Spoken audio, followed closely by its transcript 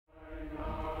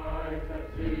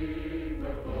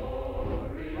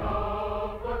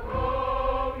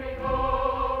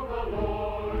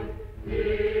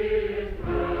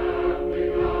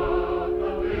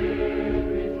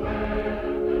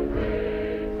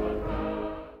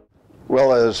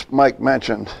Well, as Mike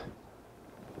mentioned,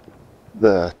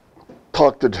 the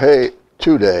talk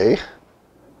today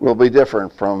will be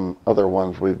different from other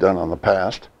ones we've done in the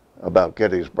past about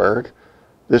Gettysburg.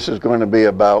 This is going to be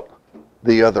about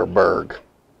the other Berg,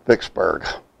 Vicksburg.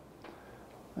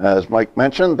 As Mike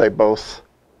mentioned, both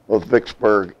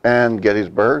Vicksburg and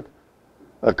Gettysburg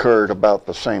occurred about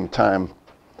the same time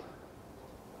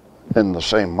in the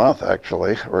same month,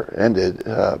 actually, or ended.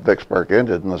 Vicksburg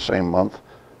ended in the same month,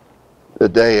 the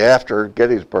day after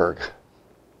Gettysburg.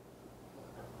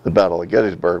 The Battle of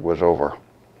Gettysburg was over.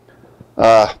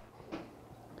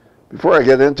 Before I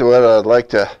get into it, I'd like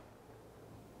to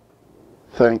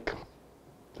thank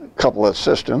a couple of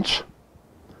assistants.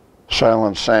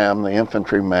 Silent Sam, the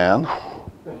infantryman.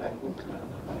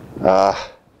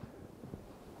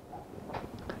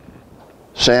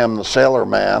 Sam, the sailor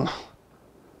man.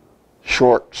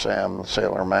 Short Sam, the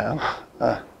sailor man.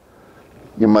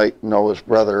 You might know his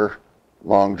brother,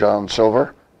 Long John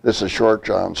Silver. This is Short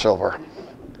John Silver.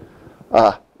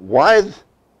 Why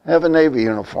have a Navy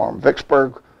uniform?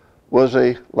 Vicksburg was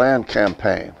a land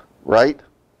campaign, right?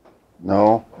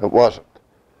 No, it wasn't.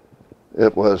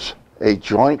 It was a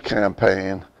joint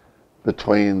campaign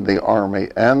between the Army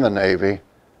and the Navy,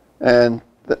 and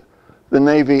the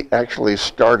Navy actually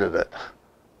started it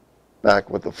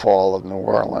back with the fall of New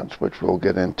Orleans, which we'll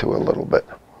get into a little bit.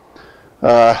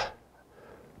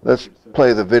 Let's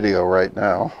play the video right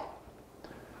now.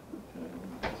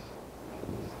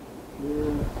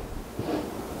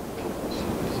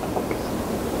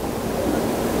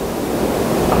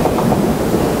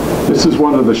 This is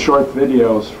one of the short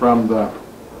videos from the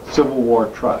Civil War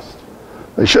Trust.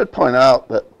 I should point out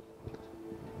that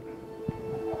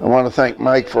I want to thank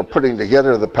Mike for putting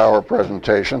together the power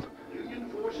presentation. Union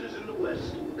forces in the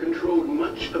West controlled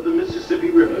much of the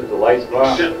Mississippi River, The lights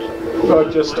except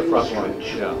just the front line.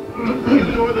 Yeah.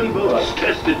 The northern boats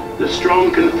tested the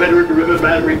strong Confederate river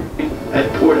battery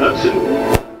at Port Hudson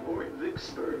or at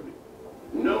Vicksburg,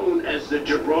 known as the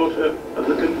Gibraltar of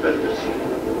the Confederacy.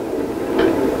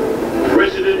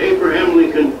 President Abraham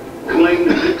Lincoln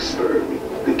claimed Vicksburg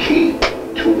the key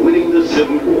to winning the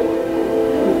Civil War.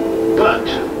 But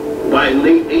by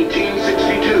late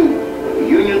 1862,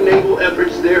 Union naval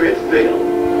efforts there had failed.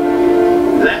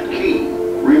 That key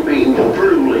remained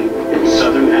firmly in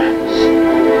Southern hands.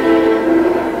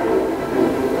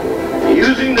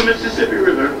 Using the Mississippi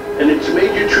River and its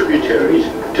major tributaries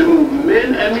to move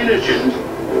men and munitions,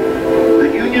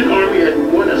 the Union Army had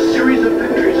won a series of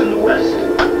victories in the West,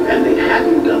 and they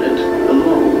hadn't done it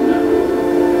alone.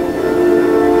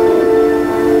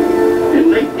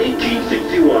 In late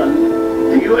 1861,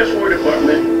 the U.S. War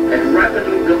Department had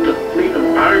rapidly built a fleet of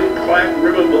ironclad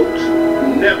river boats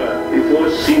never before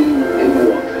seen in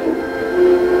warfare.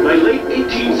 By late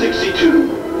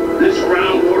 1862, this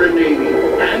ground water navy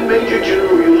and Major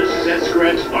General Ulysses S.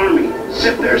 Grant's army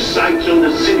set their sights on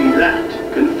the city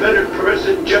that Confederate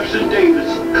President Jefferson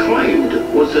Davis claimed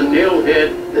was the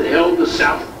nailhead that held the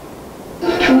South to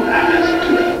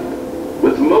Hazard.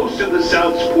 With most of the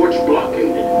South's ports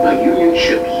blockaded by Union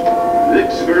ships,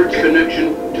 Vicksburg's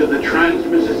connection to the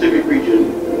Trans-Mississippi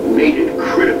region made it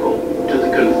critical to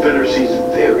the Confederacy's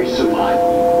very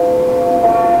survival.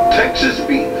 Texas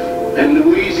beef and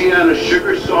Louisiana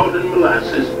sugar, salt, and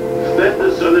molasses fed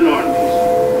the Southern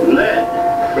armies. Lead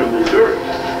from Missouri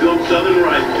filled Southern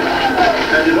rifles,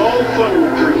 and it all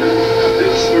funneled through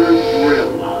Vicksburg's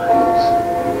rail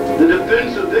lines. The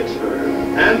defense of Vicksburg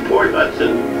and Port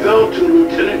Hudson fell to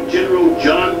Lieutenant General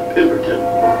John Pemberton,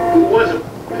 who was a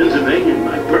Pennsylvanian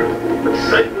by birth, but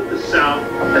sided with the South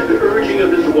at the urging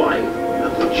of his wife, a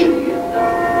Virginian.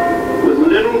 With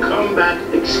little combat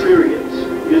experience,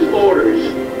 his orders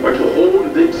are to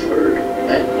hold Vicksburg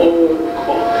at all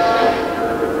costs.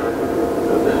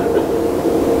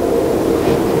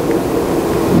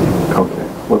 Okay,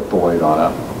 flip the light on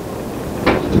up.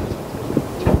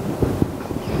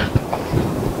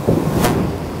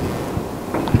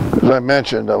 As I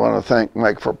mentioned, I want to thank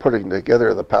Mike for putting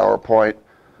together the PowerPoint.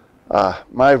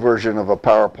 My version of a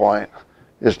PowerPoint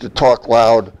is to talk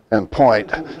loud and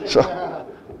point.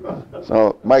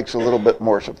 So Mike's a little bit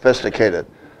more sophisticated.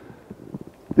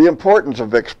 The importance of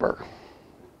Vicksburg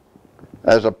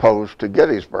as opposed to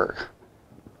Gettysburg.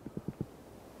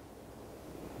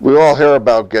 We all hear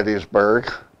about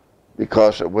Gettysburg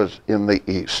because it was in the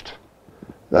East.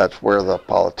 That's where the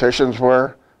politicians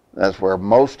were. That's where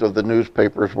most of the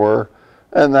newspapers were,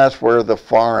 and that's where the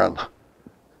foreign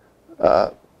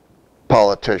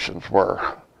politicians were,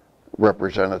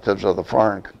 representatives of the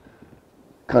foreign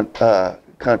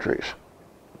countries.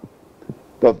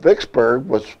 But Vicksburg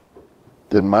was,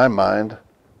 in my mind,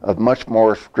 of much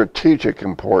more strategic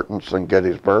importance than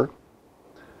Gettysburg.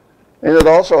 And it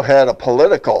also had a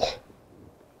political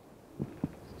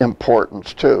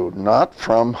importance too, not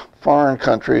from foreign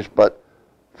countries, but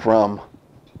from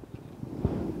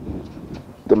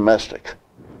domestic.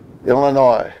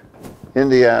 Illinois,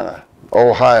 Indiana,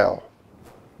 Ohio.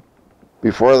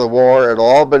 Before the war, had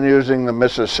all been using the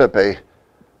Mississippi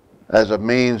as a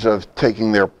means of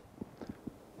taking their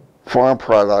farm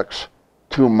products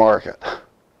to market.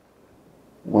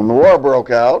 When the war broke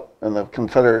out and the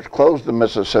Confederates closed the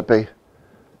Mississippi,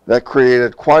 that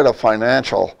created quite a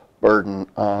financial burden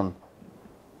on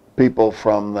people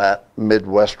from that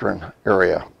Midwestern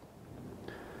area.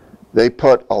 They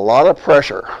put a lot of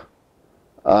pressure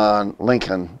on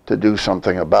Lincoln to do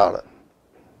something about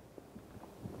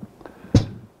it.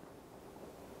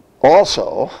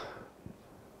 Also,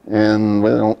 and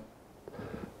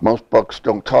most books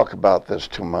don't talk about this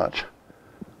too much,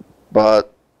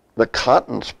 but the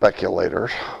cotton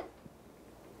speculators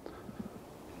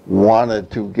wanted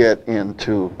to get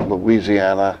into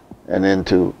Louisiana and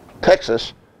into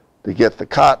Texas to get the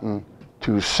cotton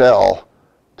to sell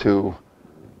to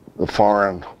the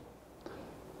foreign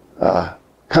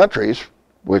countries,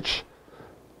 which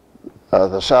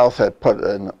the South had put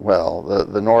in, well,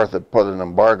 the North had put an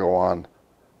embargo on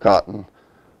cotton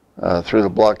through the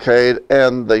blockade,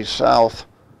 and the South,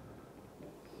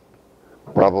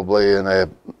 probably in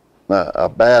a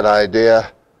bad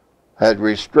idea, had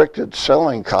restricted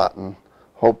selling cotton,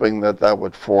 hoping that that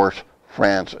would force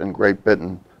France and Great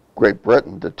Britain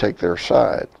to take their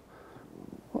side.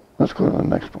 Let's go to the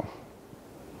next one.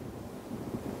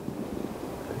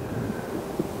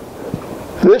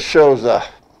 This shows the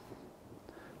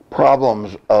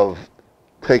problems of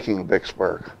taking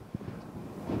Vicksburg.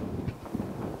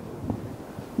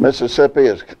 Mississippi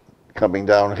is coming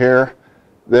down here.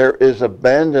 There is a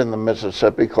bend in the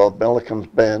Mississippi called Milliken's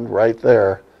Bend right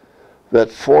there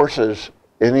that forces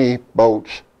any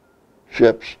boats,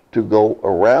 ships to go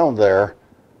around there,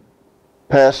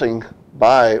 passing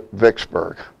by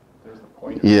Vicksburg. There's the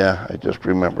point. Yeah, I just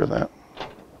remember that.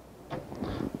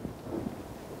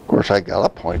 Of course, I got a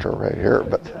pointer right here,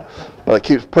 but it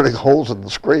keeps putting holes in the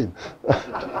screen.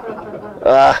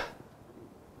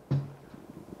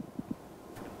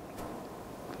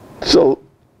 So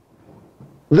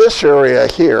this area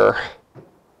here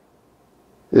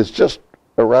is just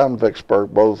around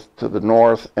Vicksburg, both to the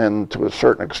north and to a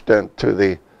certain extent to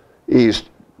the east,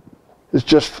 is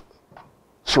just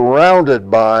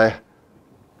surrounded by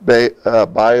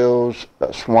bayous,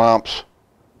 swamps,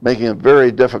 making it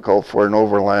very difficult for an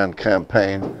overland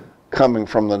campaign coming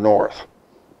from the north.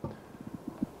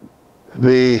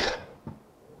 The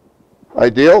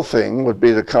ideal thing would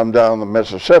be to come down the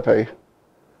Mississippi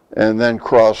and then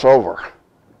cross over,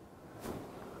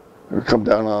 or come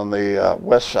down on the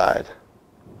west side.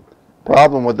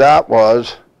 Problem with that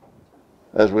was,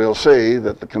 as we'll see,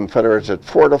 that the Confederates had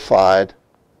fortified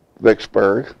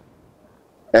Vicksburg,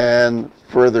 and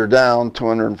further down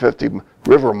 250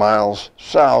 river miles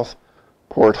south,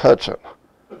 Port Hudson,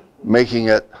 making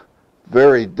it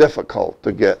very difficult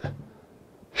to get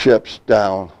ships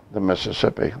down the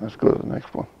Mississippi. Let's go to the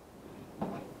next one.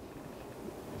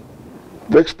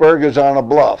 Vicksburg is on a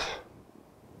bluff,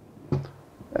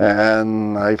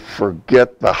 and I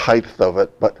forget the height of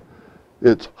it, but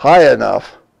it's high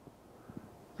enough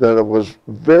that it was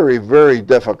very, very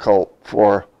difficult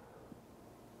for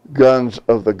guns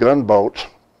of the gunboats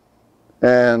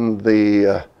and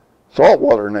the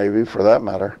saltwater navy, for that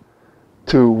matter,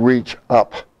 to reach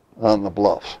up on the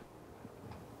bluffs.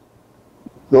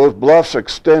 Those bluffs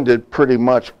extended pretty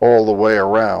much all the way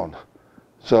around,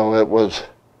 so it was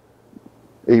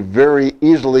a very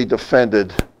easily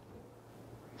defended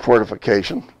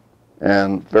fortification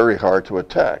and very hard to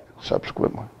attack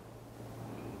subsequently.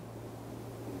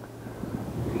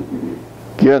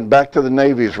 Again, back to the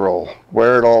Navy's role,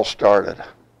 where it all started.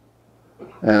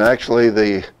 And actually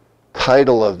the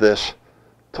title of this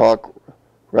talk,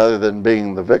 rather than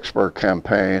being the Vicksburg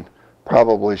campaign,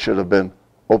 probably should have been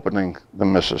Opening the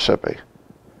Mississippi,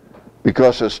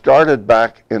 because it started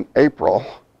back in April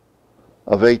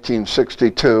of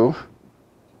 1862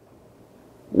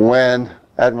 when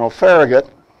Admiral Farragut,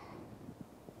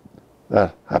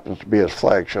 that happens to be his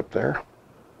flagship there,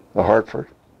 the Hartford,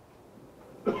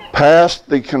 passed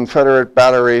the Confederate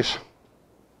batteries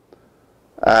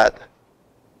at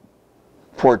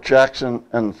Fort Jackson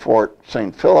and Fort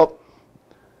St. Philip,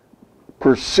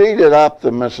 proceeded up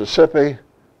the Mississippi,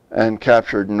 and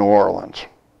captured New Orleans.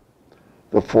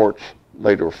 The forts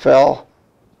later fell,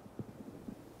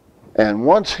 and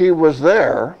once he was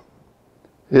there,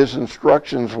 his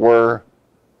instructions were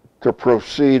to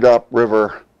proceed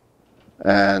upriver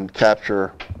and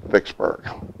capture Vicksburg?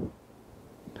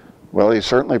 Well, he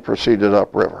certainly proceeded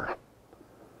upriver.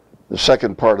 The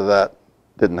second part of that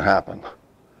didn't happen.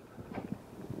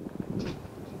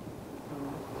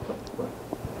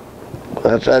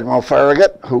 That's Admiral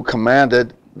Farragut, who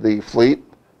commanded the fleet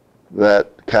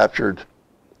that captured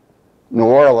New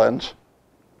Orleans.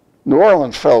 New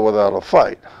Orleans fell without a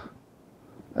fight.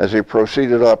 As he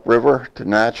proceeded upriver to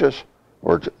Natchez,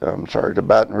 to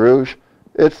Baton Rouge,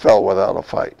 it fell without a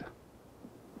fight.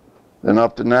 Then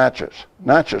up to Natchez.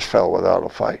 Natchez fell without a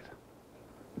fight.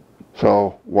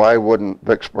 So why wouldn't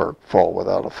Vicksburg fall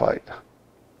without a fight?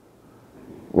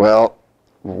 Well,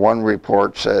 one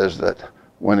report says that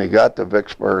when he got to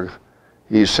Vicksburg,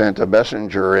 he sent a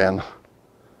messenger in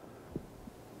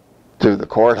to the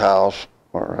courthouse,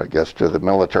 or I guess to the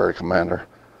military commander,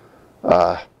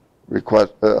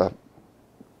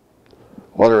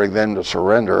 ordering them to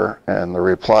surrender, and the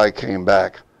reply came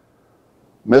back,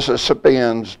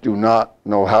 Mississippians do not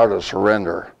know how to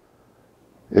surrender.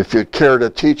 If you'd care to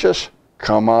teach us,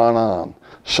 come on.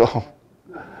 So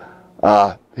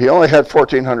he only had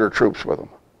 1,400 troops with him.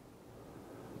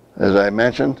 As I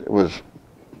mentioned, it was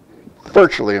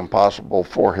virtually impossible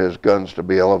for his guns to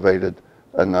be elevated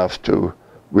enough to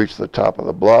reach the top of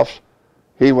the bluffs.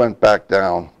 He went back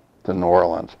down to New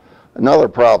Orleans. Another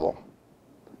problem,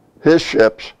 his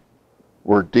ships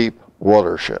were deep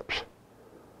water ships.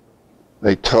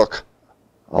 They took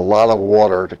a lot of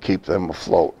water to keep them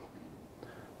afloat.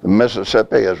 The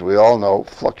Mississippi, as we all know,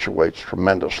 fluctuates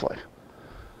tremendously.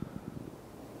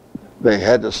 They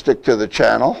had to stick to the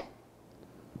channel,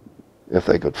 if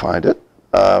they could find it.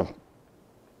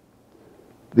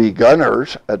 The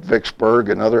gunners at Vicksburg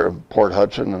and Port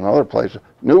Hudson and other places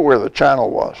knew where the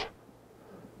channel was.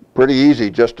 Pretty easy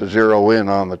just to zero in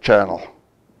on the channel.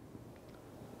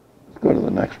 Let's go to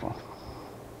the next one.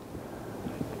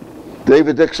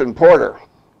 David Dixon Porter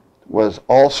was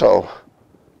also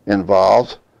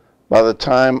involved. By the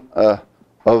time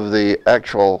of the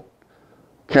actual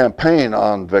campaign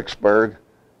on Vicksburg,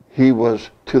 he was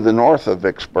to the north of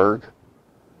Vicksburg.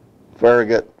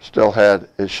 Farragut still had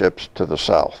his ships to the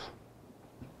south.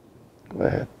 Go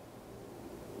ahead.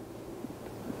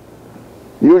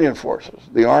 Union forces,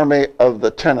 the Army of the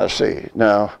Tennessee.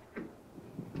 Now,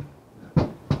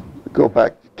 go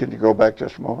back. Can you go back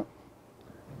just a moment?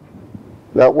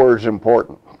 That word's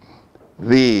important.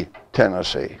 The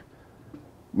Tennessee,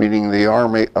 meaning the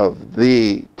Army of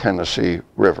the Tennessee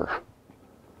River.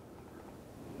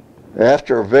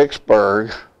 After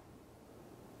Vicksburg,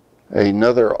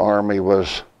 another army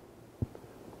was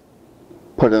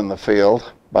put in the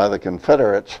field by the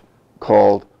Confederates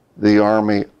called the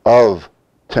Army of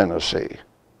Tennessee.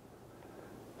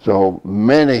 So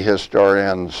many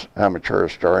historians, amateur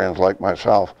historians like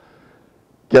myself,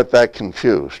 get that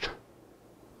confused.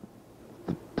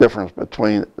 The difference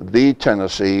between the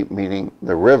Tennessee, meaning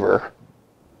the river,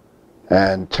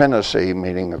 and Tennessee,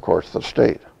 meaning, of course, the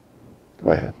state.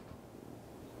 Go ahead.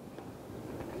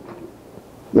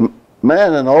 The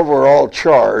man in overall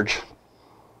charge,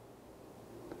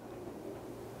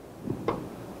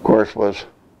 of course, was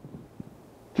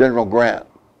General Grant.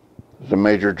 He was a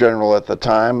major general at the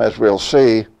time. As we'll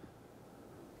see,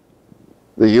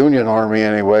 the Union Army,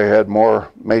 anyway, had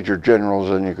more major generals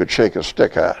than you could shake a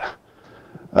stick at.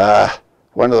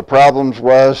 One of the problems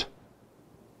was,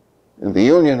 in the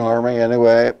Union Army,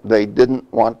 anyway, they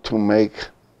didn't want to make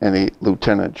any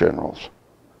lieutenant generals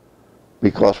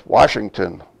because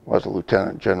Washington was a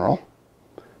lieutenant general,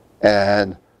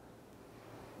 and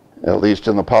at least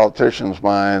in the politician's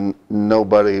mind,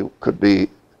 nobody could be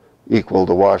equal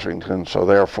to Washington, so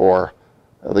therefore,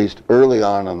 at least early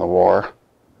on in the war,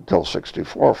 until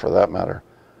 '64 for that matter,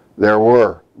 there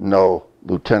were no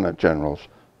lieutenant generals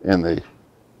in the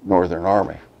Northern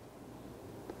Army.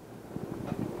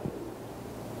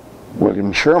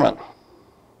 William Sherman,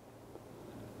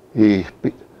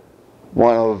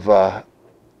 one of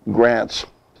Grant's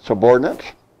subordinates,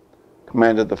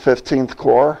 commanded the 15th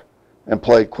Corps and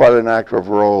played quite an active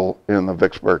role in the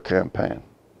Vicksburg campaign.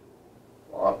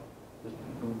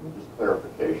 Just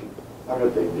clarification, how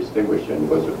did they distinguish, and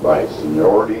was it by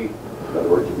seniority? In other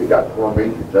words, if you got 4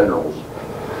 major generals,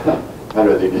 how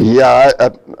do they distinguish? Yeah,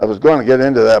 I was going to get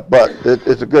into that, but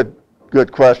it's a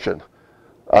good question.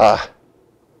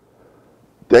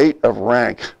 Date of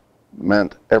rank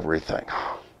meant everything.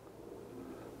 I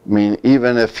mean,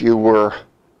 even if you were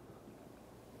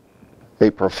a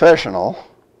professional,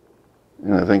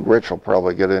 and I think Rich will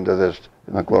probably get into this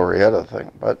in the Glorietta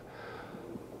thing, but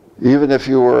even if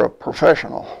you were a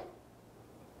professional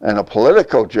and a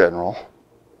political general,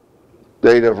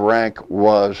 date of rank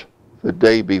was the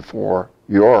day before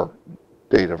your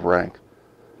date of rank,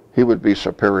 he would be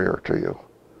superior to you,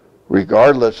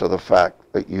 regardless of the fact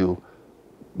that you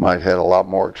might have a lot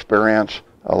more experience,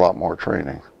 a lot more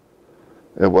training.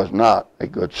 It was not a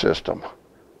good system.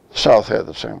 The South had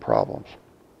the same problems.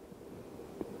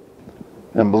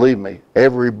 And believe me,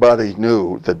 everybody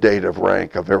knew the date of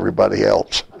rank of everybody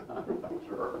else.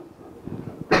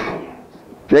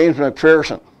 James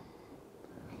McPherson.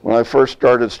 When I first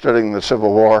started studying the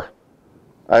Civil War,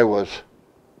 I was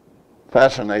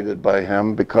fascinated by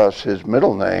him because his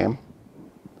middle name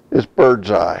is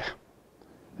Birdseye.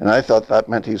 And I thought that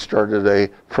meant he started a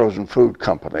frozen food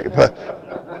company. But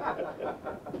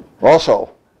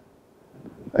also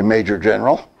a major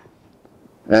general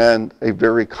and a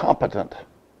very competent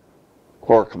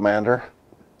Corps commander,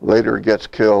 later gets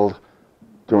killed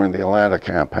during the Atlanta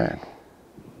campaign.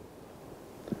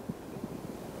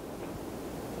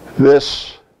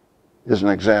 This is an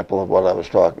example of what I was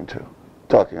talking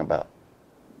about.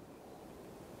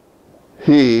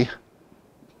 He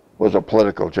was a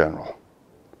political general,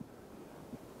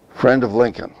 friend of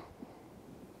Lincoln,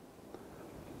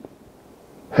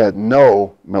 had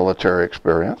no military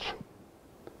experience,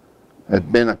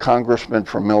 had been a congressman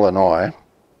from Illinois,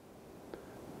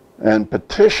 and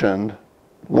petitioned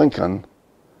Lincoln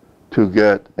to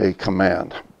get a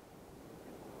command.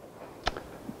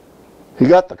 He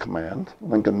got the command.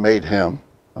 Lincoln made him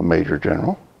a major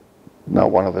general,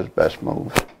 not one of his best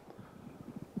moves.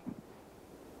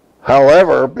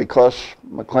 However, because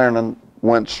McClernand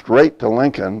went straight to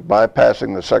Lincoln,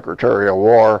 bypassing the Secretary of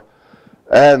War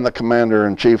and the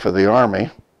Commander-in-Chief of the Army,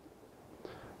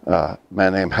 a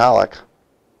man named Halleck,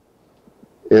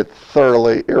 it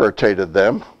thoroughly irritated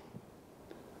them.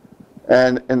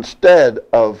 And instead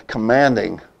of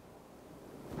commanding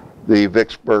the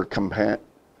Vicksburg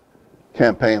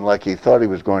campaign like he thought he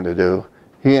was going to do,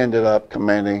 he ended up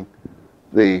commanding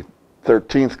the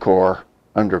 13th Corps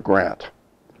under Grant.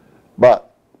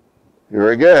 But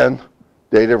here again,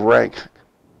 date of rank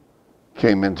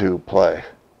came into play.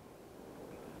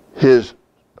 His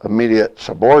immediate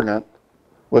subordinate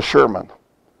was Sherman,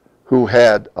 who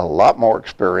had a lot more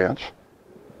experience,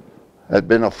 had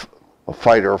been a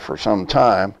fighter for some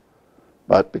time,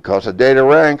 but because of date of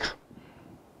rank,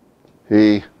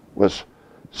 he was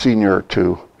senior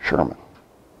to Sherman.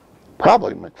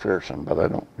 Probably McPherson, but I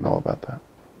don't know about that.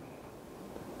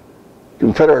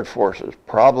 Confederate forces,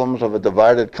 problems of a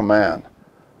divided command.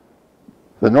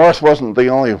 The North wasn't the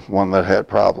only one that had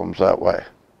problems that way.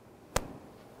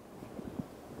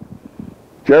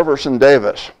 Jefferson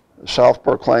Davis, a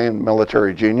self-proclaimed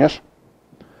military genius,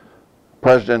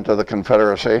 president of the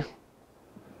Confederacy,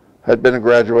 had been a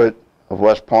graduate of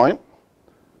West Point,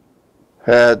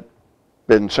 had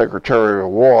been Secretary of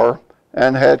War,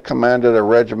 and had commanded a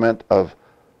regiment of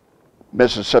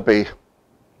Mississippi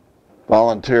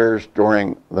volunteers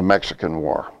during the Mexican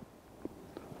War.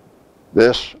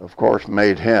 This, of course,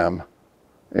 made him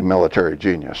a military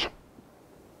genius.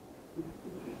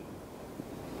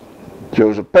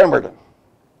 Joseph Pemberton,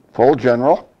 full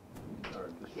general.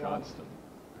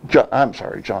 I'm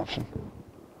sorry, Johnson.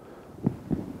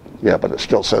 Yeah, but it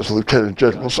still says Lieutenant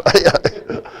General.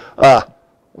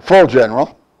 Full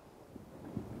general.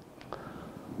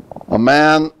 A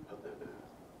man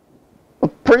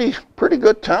of pretty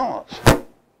good talents,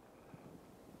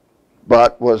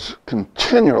 but was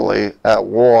continually at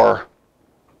war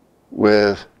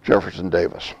with Jefferson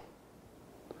Davis.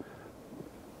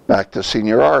 Back to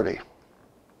seniority.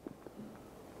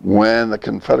 When the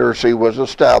Confederacy was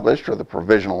established, or the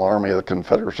Provisional Army of the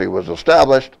Confederacy was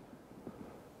established,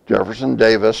 Jefferson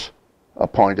Davis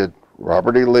appointed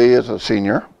Robert E. Lee as a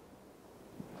senior,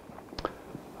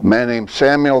 a man named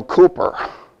Samuel Cooper,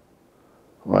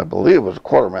 who I believe was a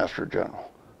quartermaster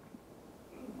general,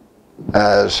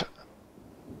 as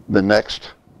the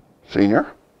next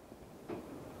senior,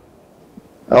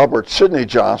 Albert Sidney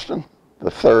Johnston, the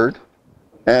third,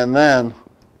 and then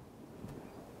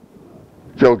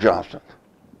Joe Johnston.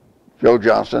 Joe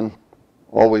Johnston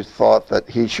always thought that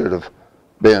he should have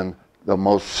been the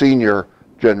most senior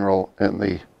general in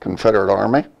the Confederate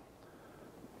Army.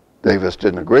 Davis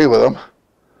didn't agree with him.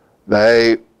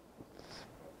 They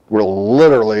were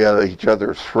literally at each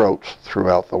other's throats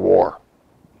throughout the war.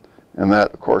 And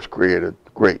that, of course, created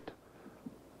great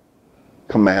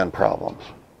command problems.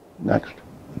 Next.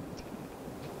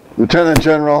 Lieutenant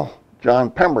General John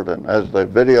Pemberton, as the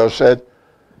video said,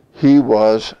 he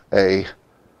was a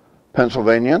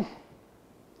Pennsylvanian,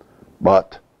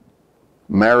 but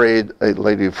married a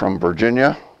lady from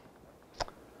Virginia.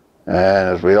 And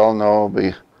as we all know,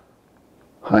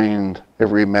 behind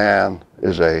every man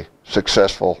is a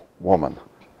successful woman.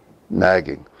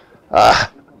 nagging.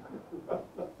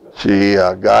 She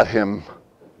got him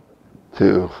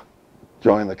to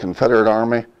join the Confederate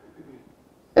Army,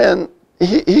 and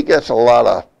he gets a lot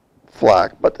of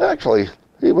flack, but actually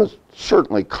he was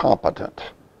certainly competent.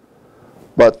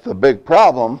 But the big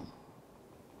problem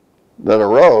that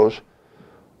arose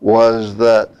was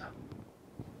that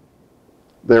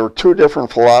there were two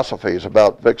different philosophies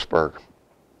about Vicksburg.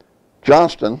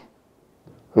 Johnston,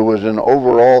 who was in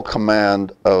overall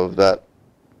command of that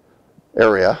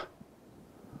area,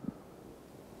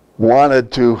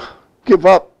 wanted to give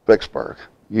up Vicksburg,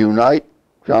 unite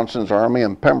Johnston's army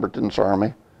and Pemberton's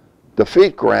army,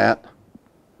 defeat Grant,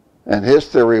 and his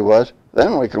theory was,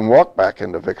 then we can walk back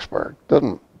into Vicksburg.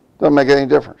 Doesn't make any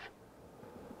difference.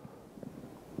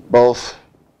 Both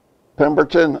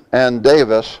Pemberton and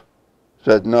Davis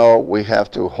said, no, we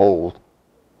have to hold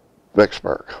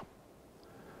Vicksburg.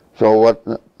 So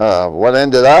what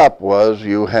ended up was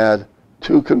you had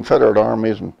two Confederate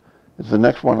armies, and is the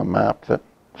next one a map that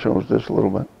shows this a little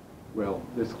bit? Well,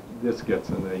 this gets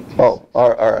in the 1860s. Oh,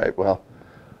 all right, well.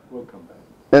 We'll come back.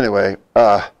 Anyway,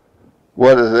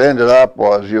 what it ended up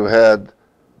was you had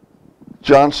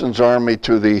Johnston's army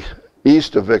to the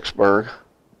east of Vicksburg,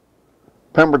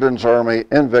 Pemberton's army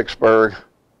in Vicksburg,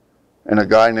 and a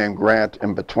guy named Grant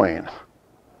in between.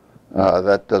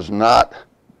 That does not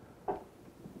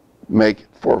make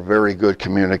for very good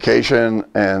communication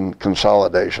and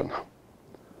consolidation.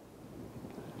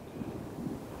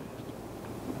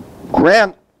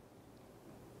 Grant,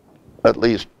 at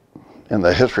least in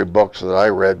the history books that I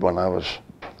read when I was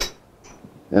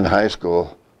in high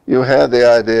school, you had the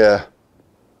idea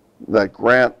that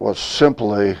Grant was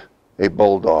simply a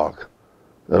bulldog,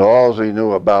 that all he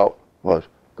knew about was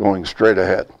going straight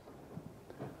ahead.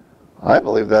 I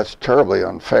believe that's terribly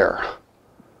unfair.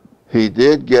 He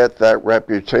did get that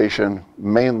reputation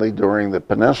mainly during the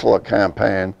Peninsula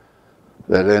Campaign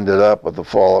that ended up with the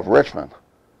fall of Richmond.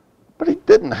 But he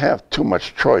didn't have too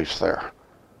much choice there.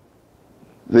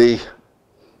 The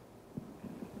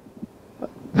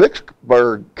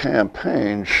Vicksburg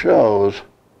campaign shows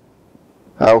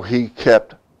how he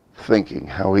kept thinking,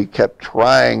 how he kept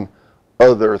trying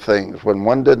other things. When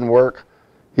one didn't work,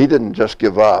 he didn't just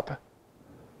give up.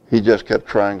 He just kept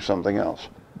trying something else.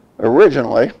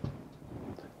 Originally,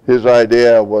 his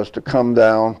idea was to come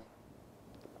down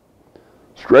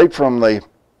straight from the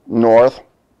north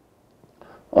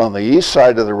on the east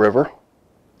side of the river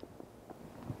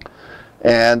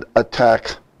and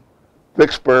attack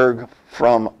Vicksburg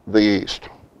from the east.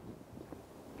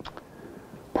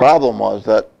 Problem was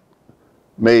that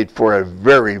made for a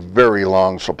very, very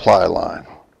long supply line.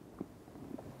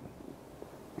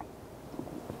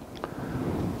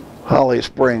 Holly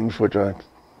Springs, which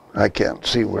I can't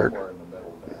see where,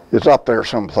 it's up there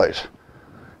someplace.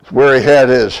 It's where he had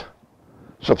his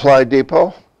supply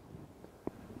depot.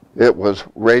 It was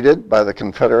raided by the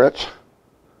Confederates,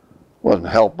 wasn't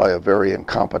helped by a very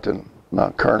incompetent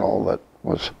colonel that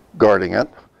was guarding it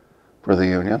for the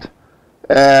Union,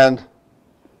 and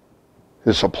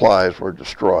his supplies were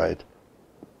destroyed.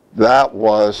 That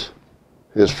was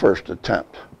his first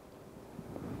attempt.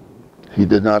 He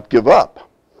did not give up.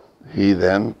 He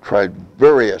then tried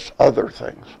various other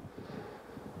things.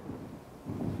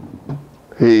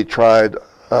 He tried,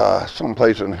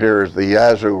 someplace in here is the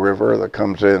Yazoo River that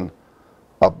comes in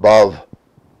above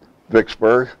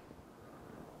Vicksburg.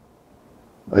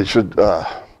 I should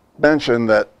mention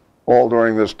that all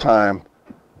during this time,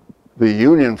 the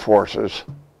Union forces,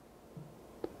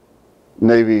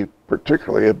 Navy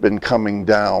particularly, had been coming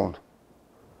down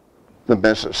the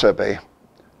Mississippi.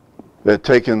 They had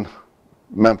taken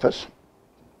Memphis.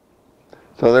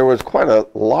 So there was quite a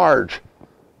large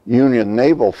Union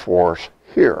naval force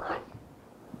here.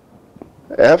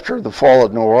 After the fall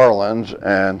of New Orleans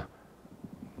and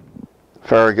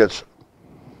Farragut's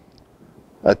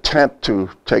attempt to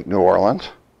take New Orleans,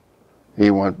 he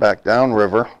went back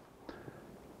downriver,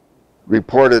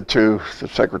 reported to the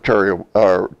Secretary of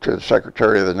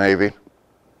the Navy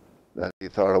that he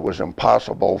thought it was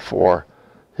impossible for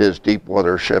his deep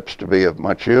water ships to be of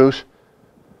much use,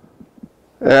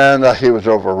 and he was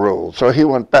overruled. So he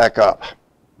went back up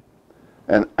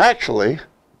and actually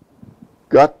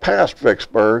got past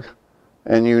Vicksburg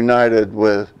and united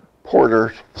with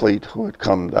Porter's fleet, who had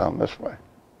come down this way.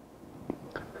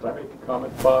 Can I make a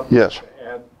comment, Bob? Yes.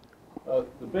 And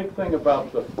the big thing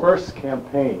about the first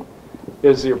campaign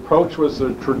is the approach was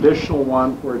the traditional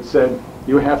one where it said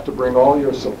you have to bring all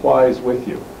your supplies with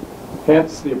you.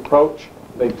 Hence the approach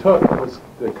they took was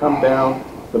to come down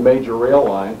the major rail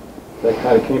line that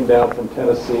kind of came down from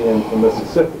Tennessee and from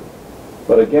Mississippi.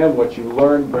 But again, what you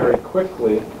learned very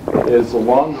quickly is the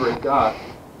longer it got,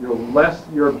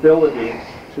 your ability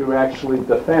to actually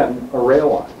defend a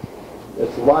rail line.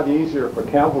 It's a lot easier for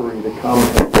cavalry to come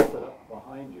and rip it up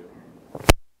behind you.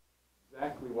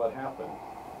 Exactly what happened.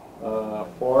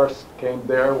 Forrest came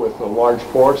there with a large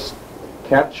force,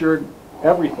 captured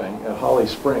everything at Holly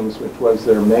Springs, which was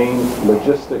their main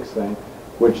logistics thing,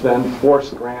 which then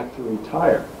forced Grant to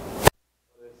retire.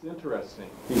 It's interesting.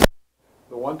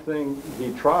 The one thing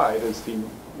he tried as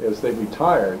they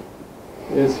retired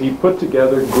is he put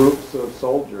together groups of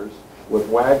soldiers with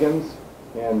wagons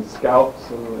and scouts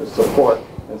and support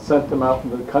and sent them out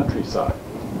into the countryside,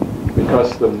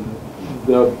 because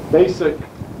the basic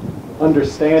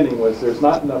understanding was there's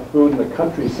not enough food in the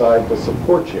countryside to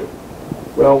support you.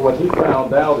 Well, what he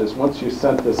found out is once you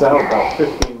sent this out about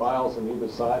 15 miles on either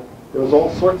side, there was all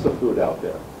sorts of food out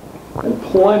there and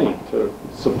plenty to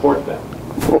support them.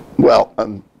 Well,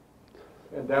 and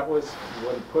that was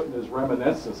what he put in his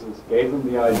reminiscences, gave him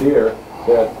the idea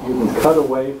that you can cut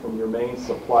away from your main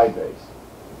supply base.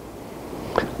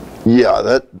 yeah,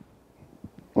 that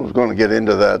I was going to get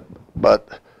into that,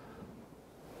 but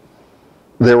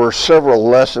there were several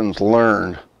lessons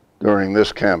learned during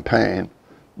this campaign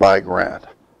by Grant.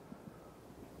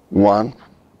 One,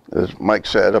 as Mike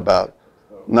said, about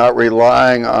not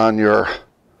relying on your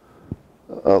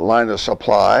line of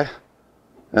supply,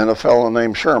 and a fellow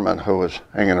named Sherman, who was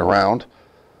hanging around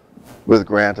with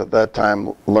Grant at that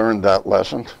time, learned that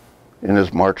lesson in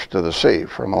his march to the sea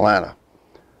from Atlanta.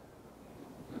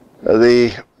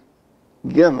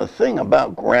 Again, the thing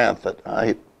about Grant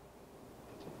that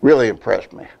really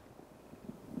impressed me,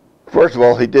 first of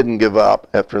all, he didn't give up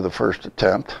after the first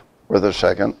attempt, or the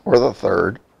second, or the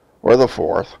third, or the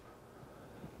fourth.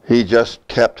 He just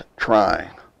kept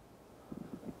trying.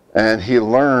 And he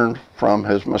learned from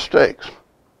his mistakes.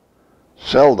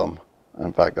 Seldom,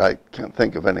 in fact, I can't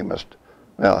think of any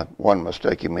well, one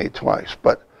mistake he made twice,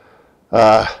 but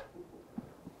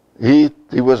he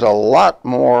was a lot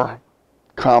more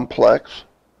complex,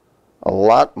 a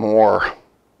lot more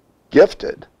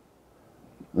gifted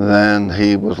than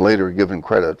he was later given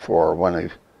credit for when he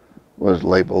was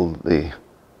labeled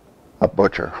a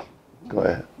butcher. Go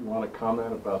ahead. You want to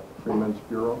comment about the Freemen's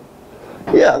Bureau?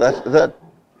 Yeah,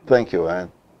 thank you,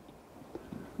 Ann.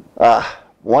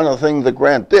 One of the things that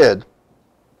Grant did,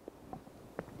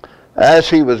 as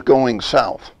he was going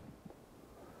south,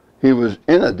 he was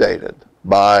inundated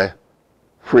by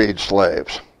freed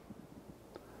slaves.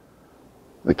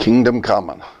 The kingdom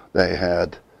coming. They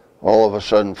had all of a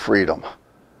sudden freedom.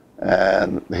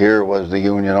 And here was the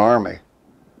Union Army.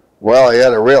 Well, he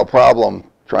had a real problem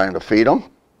trying to feed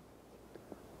them,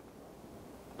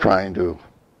 trying to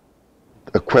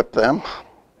equip them.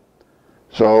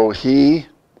 So he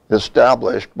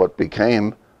established what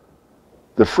became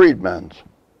the Freedmen's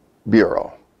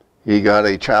Bureau. He got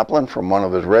a chaplain from one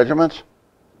of his regiments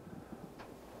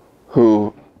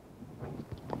who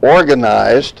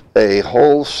organized a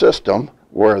whole system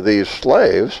where these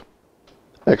slaves,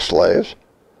 ex-slaves,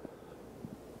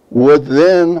 would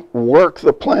then work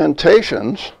the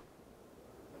plantations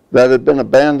that had been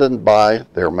abandoned by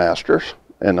their masters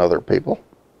and other people,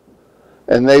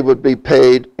 and they would be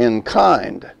paid in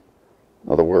kind.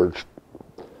 In other words,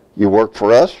 you work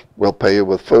for us, we'll pay you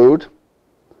with food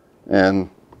and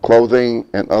clothing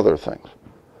and other things.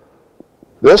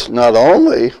 This not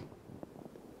only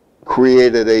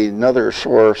created another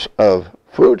source of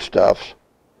foodstuffs,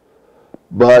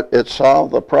 but it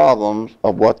solved the problems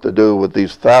of what to do with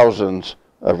these thousands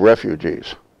of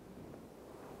refugees.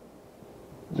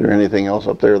 Is there anything else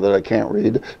up there that I can't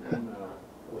read?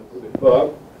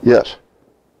 Bob? Yes.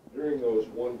 During those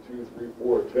 1, 2, 3,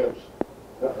 4 attempts,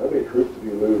 how many troops did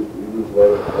you lose? Did you lose a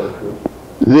lot of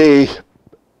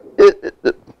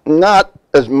troops? Not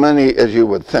as many as you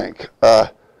would think.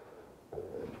 The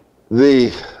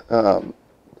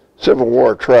Civil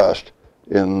War Trust,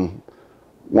 in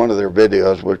one of their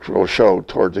videos, which we'll show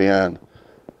towards the end,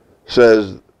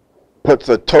 puts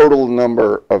the total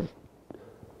number of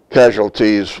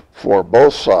casualties for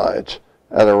both sides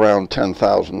at around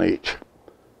 10,000 each,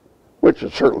 which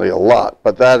is certainly a lot,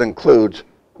 but that includes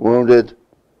wounded,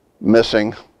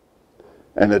 missing,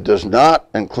 and it does not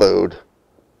include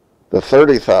the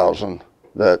 30,000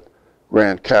 that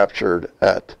Grant captured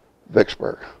at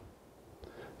Vicksburg.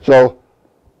 So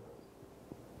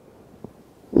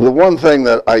the one thing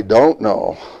that I don't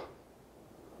know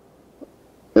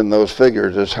in those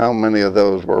figures is how many of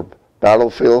those were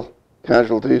battlefield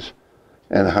casualties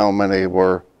and how many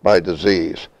were by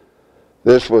disease.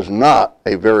 This was not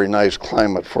a very nice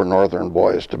climate for northern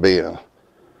boys to be in.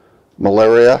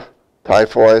 Malaria,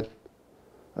 typhoid,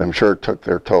 I'm sure it took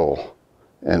their toll.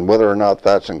 And whether or not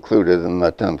that's included in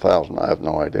that 10,000, I have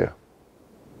no idea.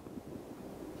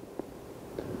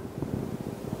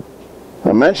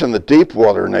 I mentioned the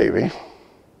Deepwater Navy,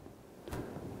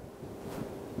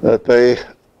 that they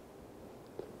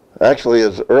actually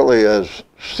as early as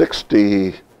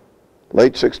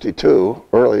late 62,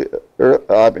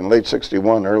 late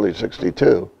 61, early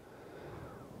 62,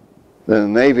 the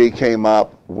Navy came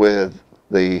up with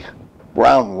the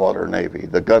brown water Navy,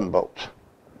 the gunboats.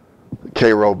 The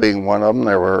Cairo being one of them.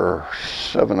 There were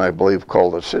 7, I believe,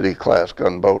 called the City class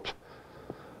gunboats.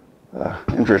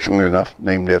 Interestingly enough,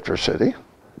 named after a city.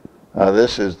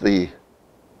 This is the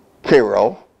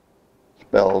Cairo,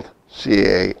 spelled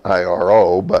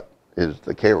C-A-I-R-O, but is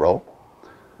the Cairo.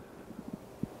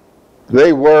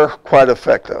 They were quite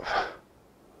effective.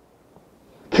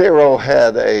 Cairo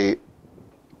had a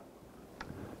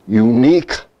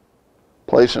unique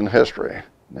place in history.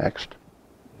 Next.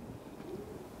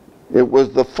 It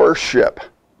was the first ship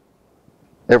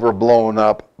ever blown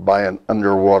up by an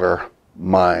underwater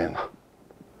mine.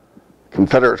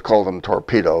 Confederates called them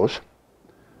torpedoes.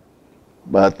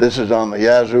 But this is on the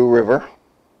Yazoo River.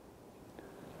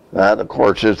 That, of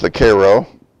course, is the Cairo.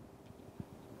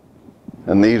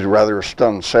 And these rather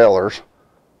stunned sailors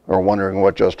are wondering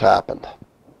what just happened.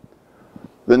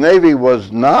 The Navy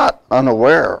was not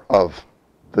unaware of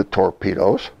the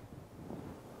torpedoes,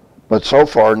 but so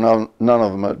far none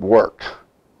of them had worked.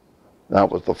 That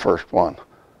was the first one.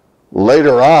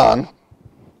 Later on,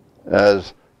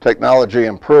 as technology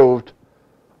improved,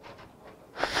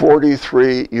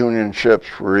 43 Union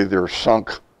ships were either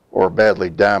sunk or badly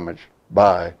damaged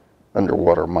by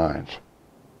underwater mines.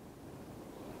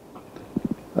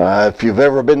 If you've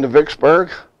ever been to Vicksburg,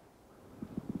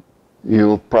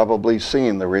 you've probably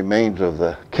seen the remains of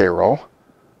the Cairo.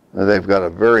 They've got a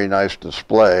very nice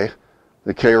display.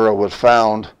 The Cairo was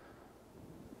found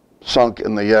sunk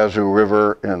in the Yazoo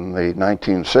River in the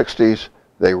 1960s.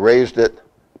 They raised it.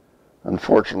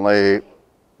 Unfortunately,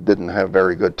 didn't have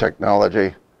very good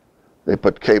technology. They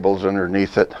put cables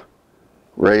underneath it,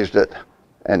 raised it,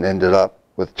 and ended up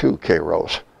with 2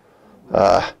 Cairos,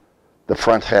 the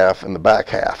front half and the back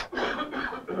half.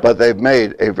 But they've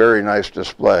made a very nice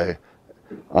display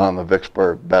on the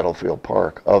Vicksburg Battlefield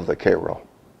Park of the Cairo.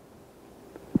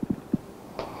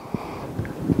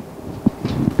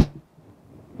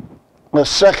 The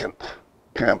second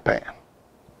campaign.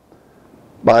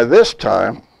 By this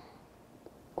time,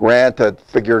 Grant had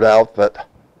figured out that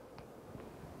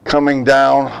coming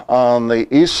down on the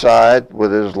east side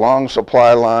with his long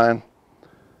supply line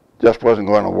just wasn't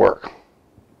going to work.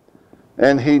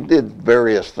 And he did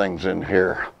various things in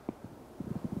here.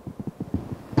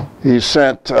 He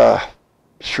sent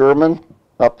Sherman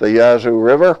up the Yazoo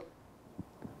River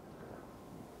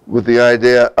with the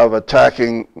idea of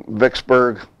attacking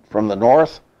Vicksburg from the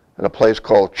north at a place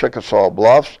called Chickasaw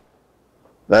Bluffs.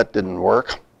 That didn't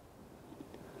work.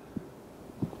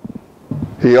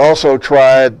 He also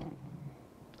tried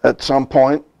at some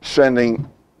point sending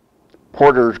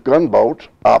Porter's gunboats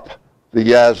up the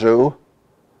Yazoo,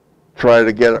 try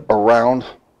to get around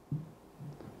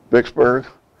Vicksburg.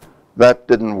 That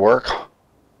didn't work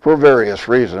for various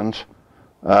reasons.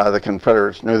 The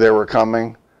Confederates knew they were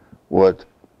coming, would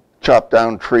chop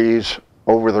down trees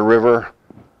over the river,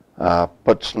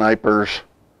 put snipers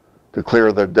to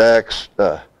clear the decks,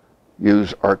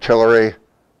 use artillery.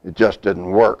 It just didn't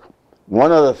work.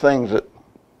 One of the things that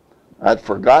I'd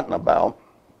forgotten about,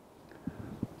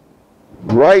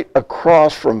 right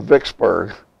across from Vicksburg,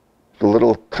 is a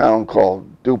little town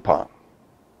called DuPont.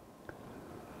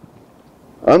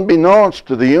 Unbeknownst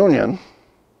to the Union,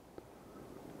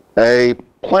 a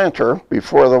planter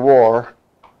before the war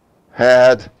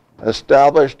had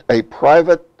established a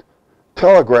private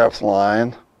telegraph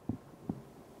line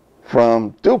from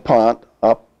DuPont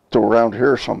up to around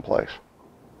here someplace.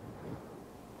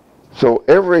 So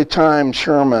every time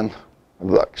and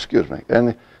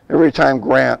every time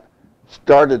Grant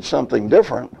started something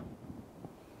different,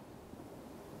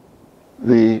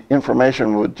 the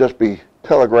information would just be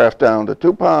telegraphed down to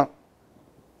DuPont,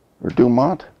 or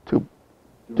Dumont?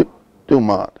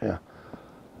 Dumont, yeah.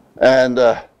 And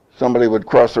somebody would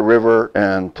cross the river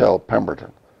and tell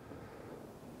Pemberton.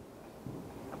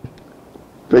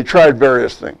 They tried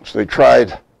various things. They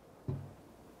tried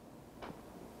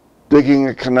digging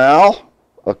a canal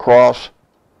across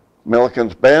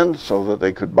Milliken's Bend so that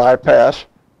they could bypass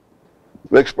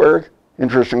Vicksburg.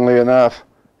 Interestingly enough,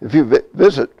 if you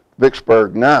visit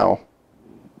Vicksburg now,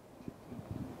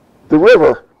 the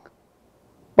river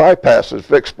bypasses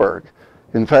Vicksburg.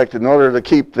 In fact, in order to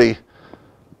keep the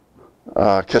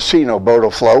casino boat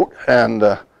afloat and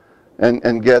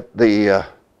get the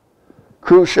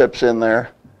cruise ships in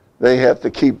there, they have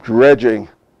to keep dredging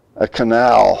a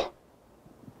canal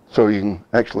so you can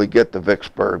actually get to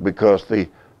Vicksburg because the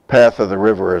path of the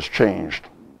river has changed.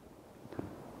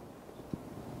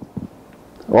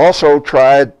 Also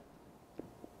tried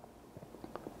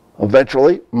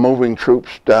eventually moving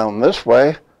troops down this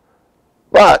way,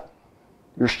 but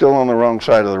you're still on the wrong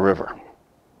side of the river.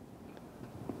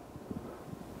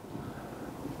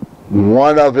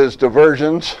 One of his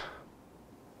diversions,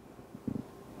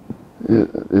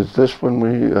 is this when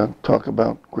we talk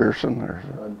about Grierson? Or?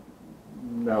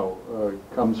 No,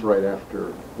 it comes right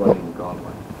after running the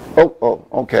gauntlet. Oh,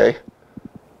 okay.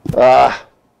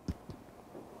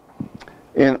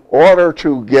 In order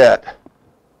to get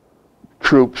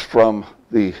troops from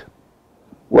the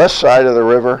west side of the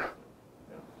river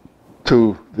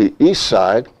to the east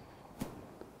side,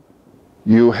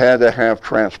 you had to have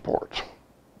transports.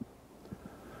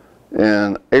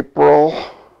 In April,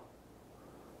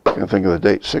 I can't think of the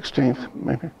date, 16th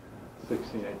maybe?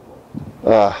 16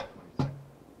 April.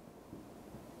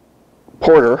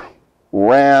 Porter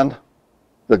ran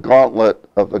the gauntlet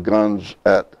of the guns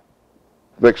at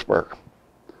Vicksburg.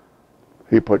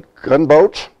 He put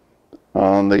gunboats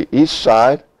on the east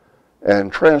side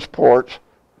and transports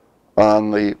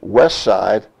on the west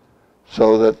side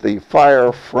so that the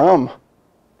fire from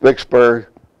Vicksburg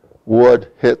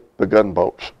would hit the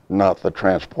gunboats, not the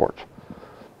transports.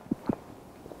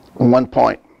 One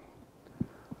point.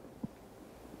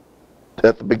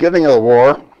 At the beginning of the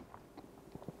war,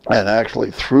 and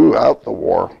actually throughout the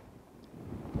war,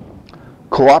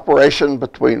 cooperation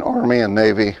between Army and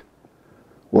Navy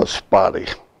was spotty.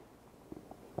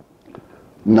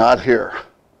 Not here.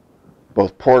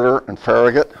 Both Porter and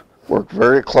Farragut worked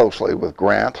very closely with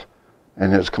Grant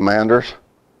and his commanders,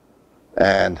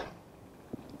 and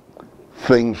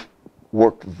things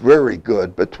worked very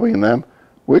good between them,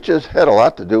 which has had a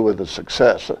lot to do with the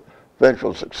success,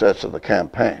 eventual success of the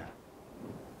campaign.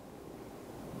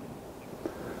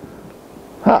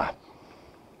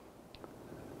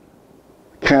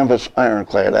 Canvas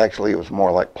ironclad, actually it was more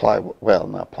like plywood, well,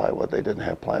 not plywood, they didn't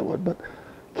have plywood, but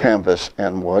canvas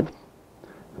and wood.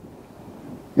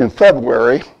 In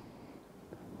February,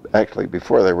 actually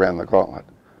before they ran the gauntlet,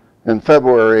 in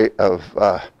February of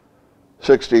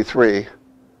 63,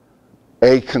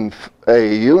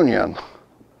 a Union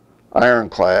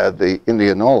ironclad, the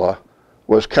Indianola,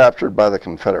 was captured by the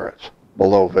Confederates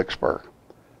below Vicksburg.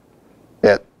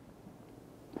 It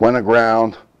went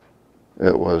aground,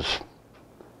 it was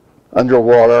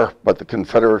underwater, but the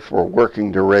Confederates were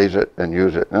working to raise it and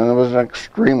use it, and it was an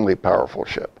extremely powerful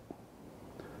ship.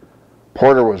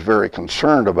 Porter was very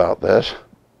concerned about this,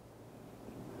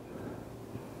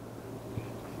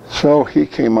 so he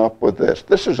came up with this.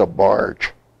 This is a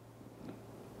barge.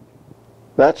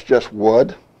 That's just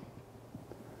wood.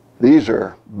 These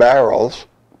are barrels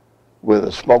with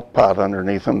a smoke pot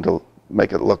underneath them to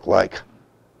make it look like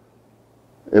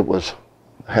it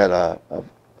had a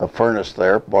furnace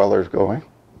there, boilers going.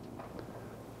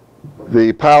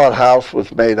 The pilot house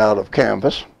was made out of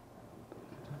canvas,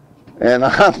 and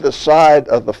on the side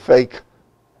of the fake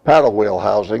paddle wheel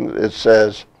housing it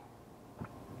says,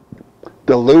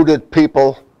 "Deluded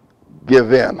people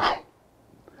give in,"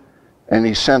 and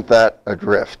he sent that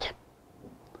adrift.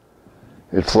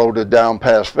 It floated down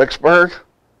past Vicksburg,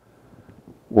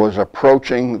 was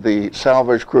approaching the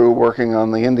salvage crew working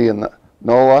on the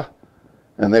Indianola,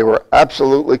 and they were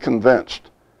absolutely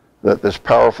convinced that this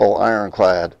powerful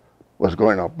ironclad was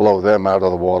going to blow them out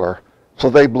of the water. So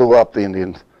they blew up the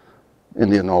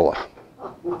Indianola.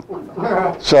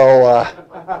 So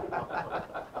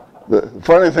the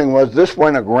funny thing was, this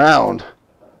went aground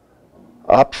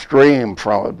upstream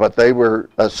from it, but they were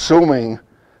assuming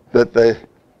that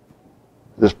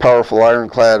this powerful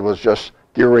ironclad was just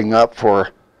gearing up for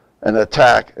an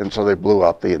attack, and so they blew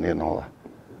up the Indianola.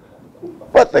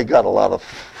 But they got a lot of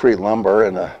free lumber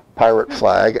and a pirate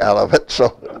flag out of it,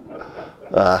 so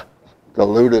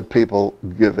deluded people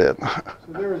give in. So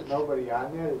there was nobody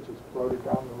on there, it just floated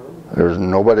down the river? There was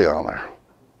nobody on there.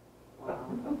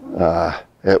 Wow.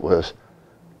 It was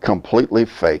completely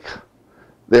fake.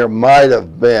 There might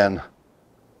have been,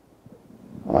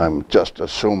 I'm just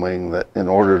assuming that in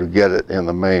order to get it in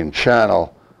the main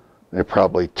channel, they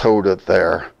probably towed it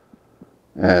there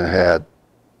and had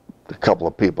a couple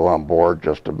of people on board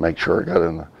just to make sure it got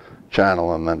in the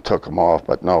channel and then took them off.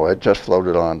 But no, it just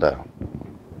floated on down.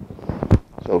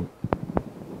 So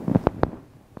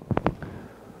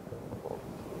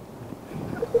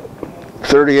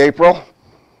 30 April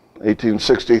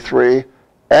 1863,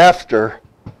 after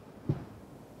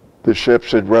the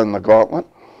ships had run the gauntlet,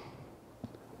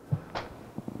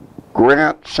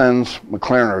 Grant sends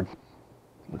McClernand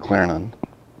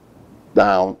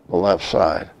down the left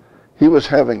side. He was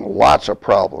having lots of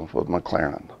problems with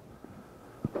McClernand.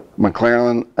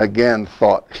 McClernand again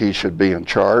thought he should be in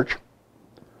charge,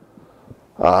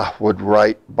 would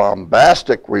write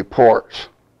bombastic reports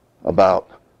about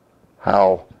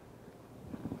how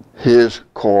his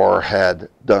corps had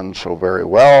done so very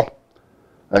well,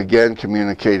 again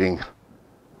communicating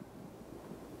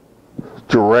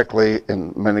directly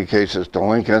in many cases to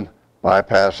Lincoln,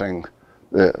 bypassing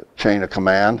the chain of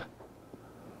command.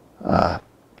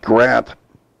 Grant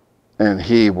and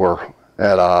he were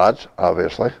at odds,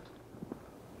 obviously,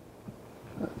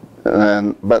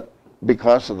 but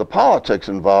because of the politics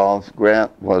involved,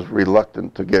 Grant was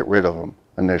reluctant to get rid of him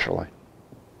initially.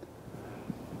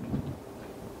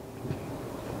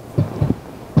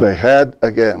 They had,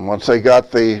 again, once they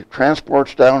got the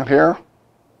transports down here,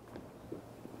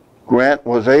 Grant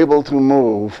was able to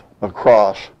move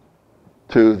across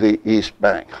to the east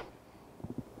bank.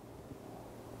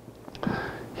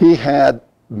 He had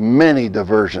many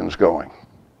diversions going.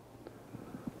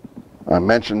 I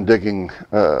mentioned digging,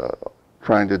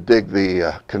 trying to dig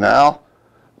the canal.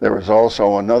 There was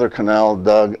also another canal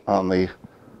dug on the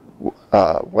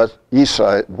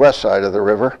west side of the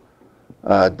river,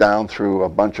 down through a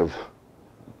bunch of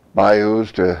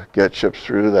bayous to get ships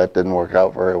through. That didn't work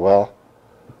out very well.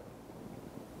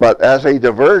 But as a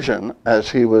diversion, as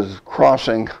he was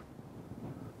crossing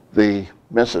the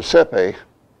Mississippi,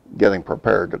 getting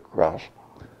prepared to cross,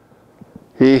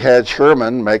 he had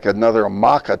Sherman make another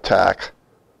mock attack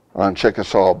on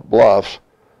Chickasaw Bluffs,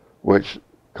 which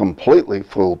completely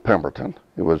fooled Pemberton.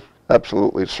 He was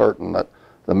absolutely certain that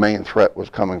the main threat was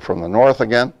coming from the north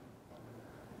again.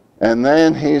 And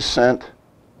then he sent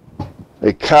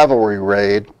a cavalry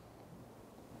raid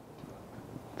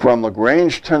from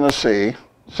LaGrange, Tennessee,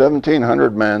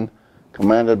 1,700 men,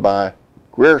 commanded by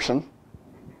Grierson.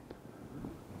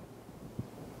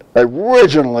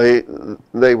 Originally,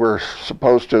 they were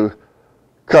supposed to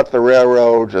cut the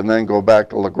railroads and then go back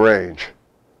to LaGrange.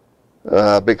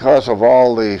 Because of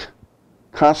all the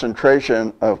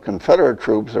concentration of Confederate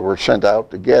troops that were sent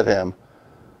out to get him,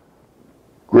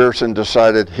 Grierson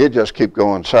decided he'd just keep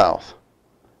going south.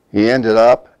 He ended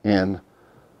up in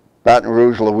Baton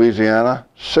Rouge, Louisiana,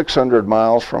 600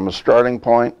 miles from a starting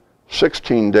point.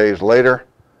 16 days later,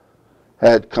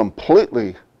 had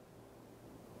completely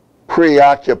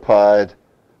preoccupied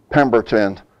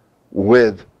Pemberton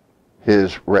with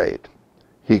his raid.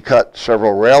 He cut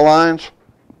several rail lines.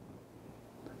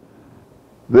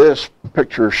 This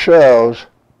picture shows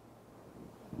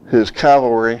his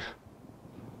cavalry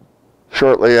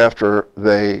shortly after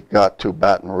they got to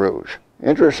Baton Rouge.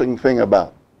 Interesting thing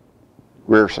about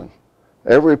Grierson,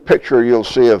 every picture you'll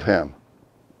see of him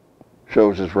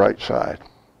shows his right side,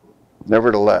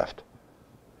 never the left.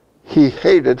 He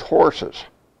hated horses.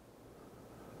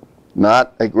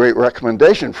 Not a great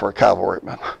recommendation for a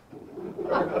cavalryman.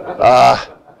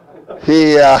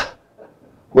 He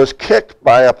was kicked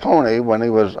by a pony when he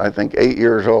was, I think, 8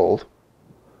 years old.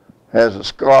 Has a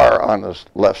scar on his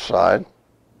left side.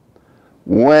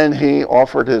 When he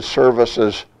offered his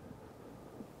services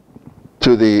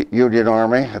to the Union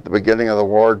Army at the beginning of the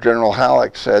war, General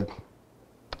Halleck said,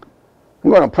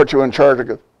 "I'm going to put you in charge of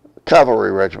a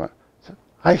cavalry regiment." He said,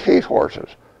 "I hate horses.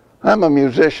 I'm a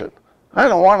musician. I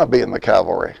don't want to be in the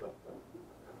cavalry."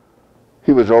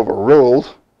 He was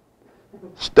overruled,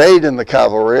 stayed in the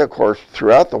cavalry, of course,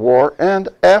 throughout the war and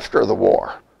after the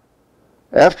war.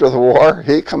 After the war,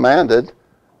 he commanded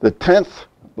the 10th,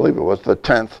 I believe it was the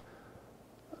 10th,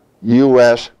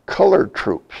 U.S. colored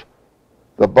troops,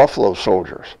 the Buffalo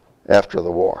Soldiers, after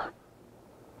the war.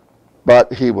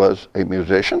 But he was a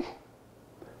musician.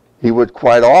 He would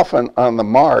quite often on the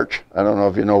march, I don't know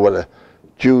if you know what a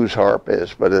Jew's harp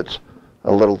is, but it's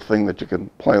a little thing that you can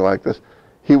play like this.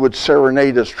 He would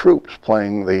serenade his troops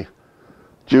playing the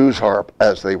Jew's harp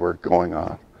as they were going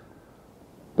on.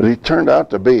 But he turned out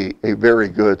to be a very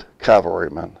good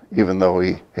cavalryman, even though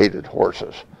he hated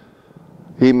horses.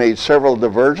 He made several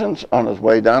diversions on his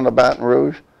way down to Baton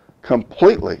Rouge,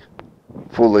 completely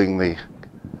fooling the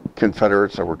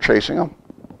Confederates that were chasing him.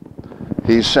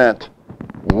 He sent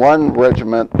one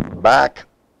regiment back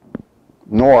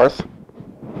north.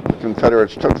 The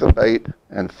Confederates took the bait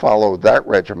and followed that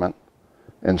regiment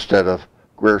instead of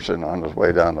Grierson on his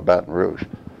way down to Baton Rouge.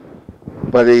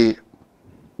 But the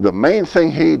main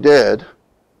thing he did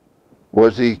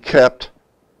was he kept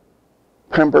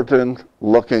Pemberton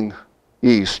looking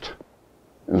east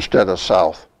instead of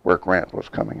south, where Grant was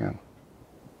coming in.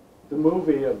 The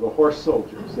movie of the horse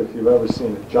soldiers, if you've ever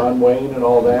seen it, John Wayne and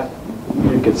all that,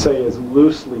 you you could say, is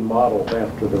loosely modeled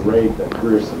after the raid that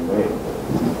Grierson made.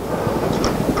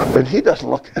 And he doesn't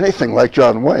look anything like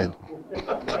John Wayne.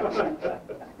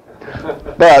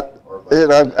 But you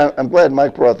know, I'm glad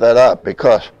Mike brought that up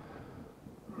because,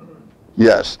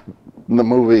 yes, the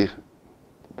movie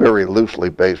very loosely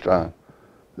based on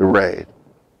the raid.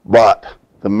 But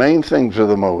the main things of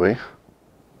the movie,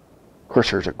 of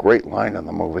course, there's a great line in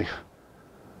the movie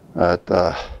that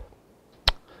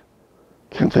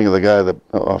can't think of the guy that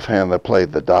offhand that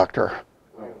played the doctor.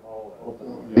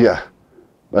 Yeah,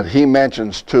 but he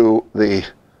mentions to the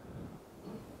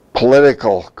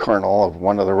political colonel of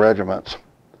one of the regiments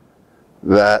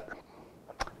that,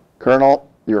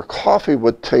 Colonel, your coffee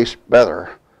would taste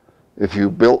better if you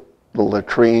built the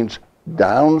latrines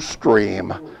downstream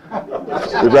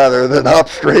rather than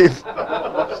upstream.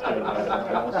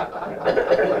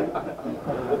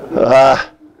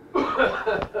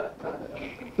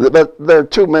 But there are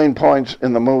two main points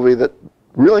in the movie that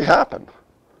really happened.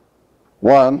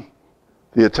 One,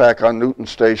 the attack on Newton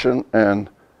Station and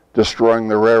destroying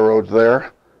the railroads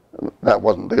there. That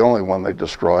wasn't the only one they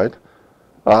destroyed.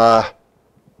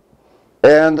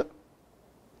 And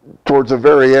towards the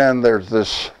very end, there's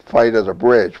this fight at a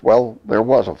bridge. Well, there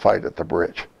was a fight at the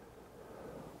bridge.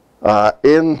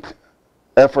 In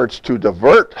efforts to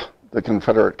divert the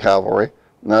Confederate cavalry,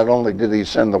 not only did he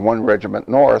send the one regiment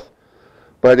north,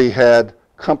 but he had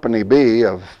Company B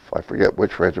of, I forget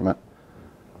which regiment,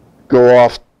 go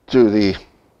off to the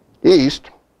east,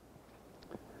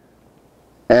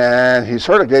 and he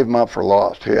sort of gave them up for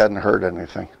lost. He hadn't heard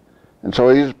anything. And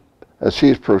so as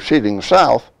he's proceeding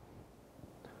south,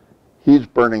 he's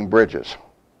burning bridges.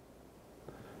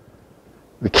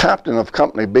 The captain of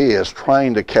Company B is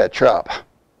trying to catch up,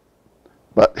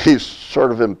 but he's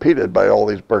sort of impeded by all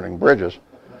these burning bridges.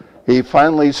 He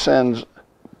finally sends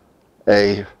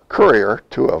a courier,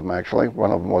 two of them actually,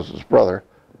 one of them was his brother,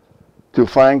 to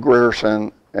find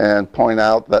Grierson and point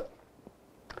out that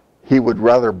he would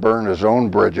rather burn his own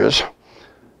bridges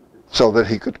so that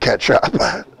he could catch up,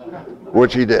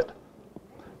 which he did.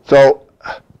 So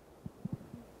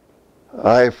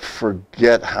I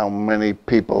forget how many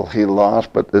people he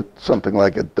lost, but it's something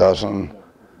like a dozen,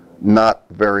 not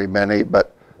very many,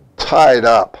 but tied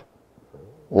up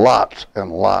lots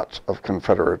and lots of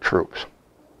Confederate troops.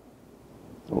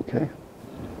 Okay.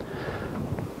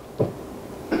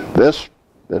 This,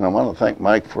 and I want to thank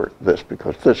Mike for this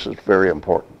because this is very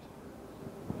important.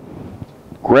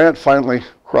 Grant finally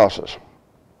crosses.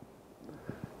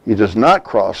 He does not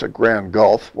cross at Grand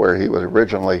Gulf, where he was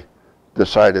originally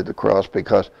decided to cross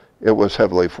because it was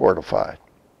heavily fortified.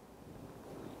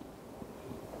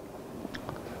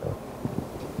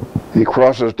 He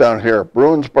crosses down here at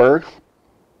Bruinsburg,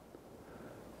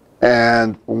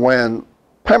 and when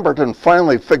Pemberton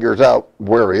finally figures out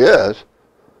where he is,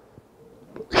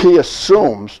 he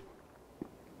assumes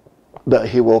that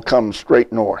he will come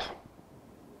straight north.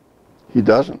 He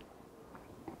doesn't.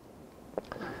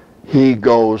 He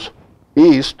goes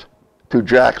east to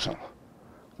Jackson,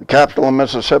 the capital of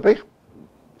Mississippi,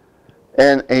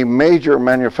 and a major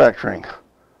manufacturing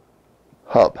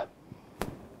hub.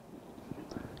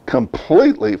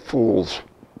 Completely fools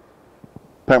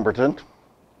Pemberton,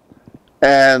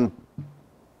 and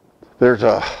there's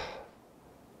a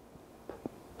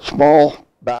small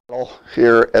battle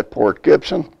here at Port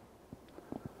Gibson,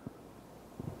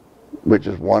 which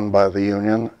is won by the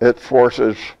Union. It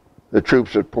forces the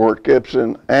troops at Port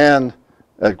Gibson and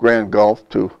at Grand Gulf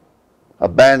to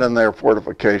abandon their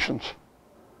fortifications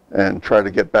and try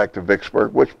to get back to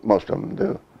Vicksburg, which most of them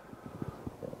do.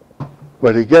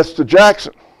 But he gets to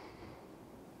Jackson.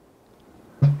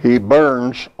 He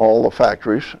burns all the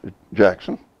factories at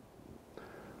Jackson,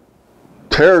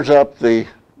 tears up the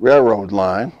railroad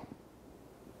line,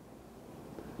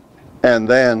 and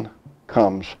then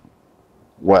comes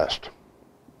west.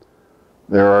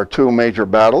 There are two major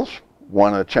battles,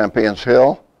 one at Champion's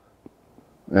Hill,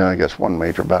 and I guess one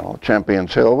major battle at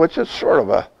Champion's Hill, which is sort of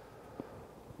a,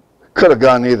 could have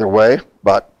gone either way,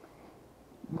 but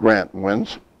Grant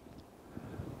wins.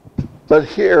 But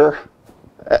here,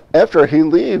 after he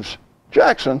leaves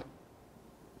Jackson,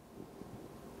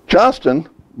 Johnston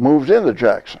moves into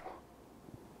Jackson.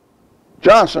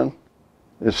 Johnson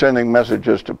is sending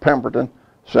messages to Pemberton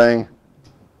saying,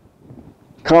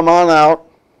 come on out,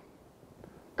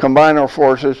 combine our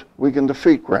forces, we can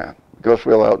defeat Grant, because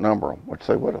we'll outnumber them, which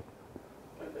they would have.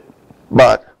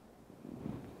 But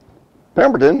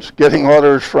Pemberton's getting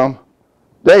orders from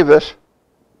Davis,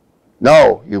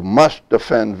 no, you must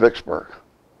defend Vicksburg.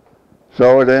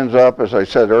 So it ends up, as I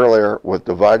said earlier, with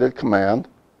divided command,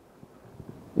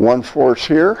 one force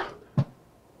here,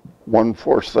 one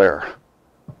force there.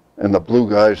 and the blue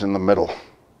guys in the middle.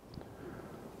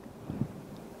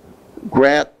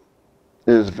 Grant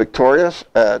is victorious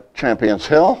at Champions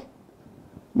Hill,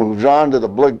 moves on to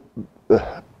the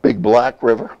Big Black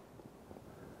River,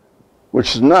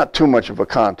 which is not too much of a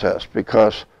contest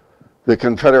because the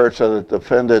Confederates that had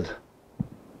defended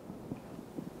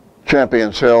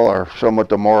Champions Hill are somewhat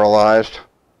demoralized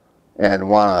and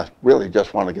really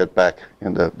just want to get back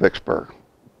into Vicksburg.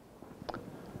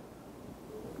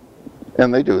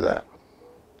 And they do that.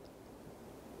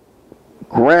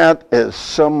 Grant is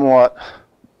somewhat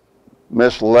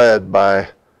misled by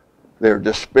their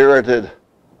dispirited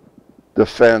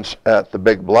defense at the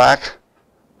Big Black,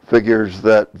 figures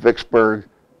that Vicksburg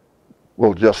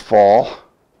will just fall,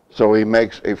 so he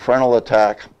makes a frontal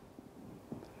attack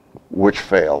which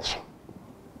fails.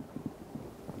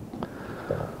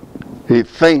 He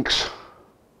thinks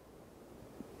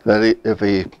that if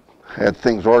he had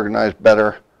things organized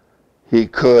better, he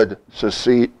could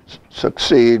succeed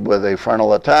with a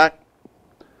frontal attack.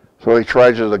 So he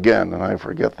tries it again, and I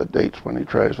forget the dates when he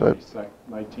tries that.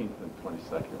 19th and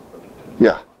 22nd.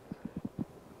 Yeah.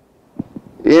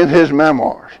 In his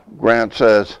memoirs, Grant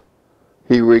says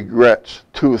he regrets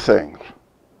two things.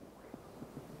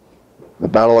 The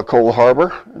Battle of Cold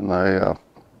Harbor in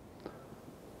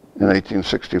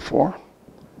 1864,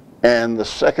 and the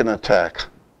second attack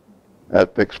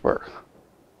at Vicksburg.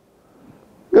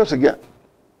 Because again,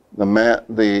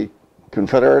 the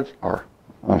Confederates are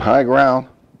on high ground.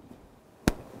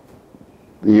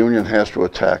 The Union has to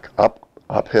attack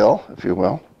uphill, if you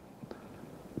will.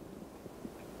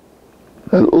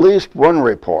 At least one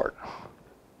report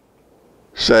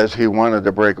says he wanted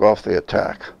to break off the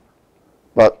attack.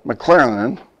 But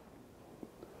McClernand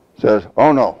says,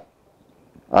 oh no,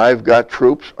 I've got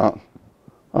troops on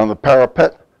the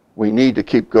parapet. We need to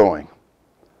keep going.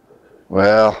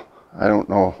 Well, I don't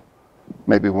know.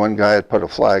 Maybe one guy had put a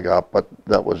flag up, but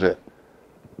that was it.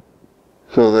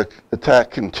 So the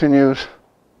attack continues,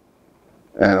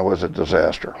 and it was a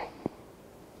disaster.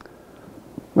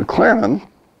 McClernand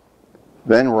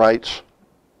then writes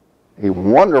a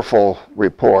wonderful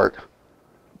report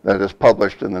that is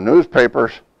published in the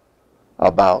newspapers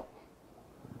about,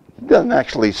 he doesn't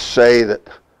actually say that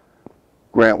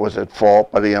Grant was at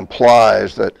fault, but he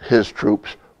implies that his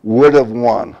troops would have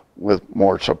won with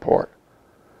more support.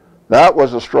 That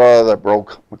was the straw that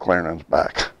broke McClernand's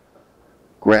back.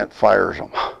 Grant fires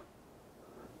him.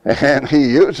 And he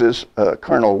uses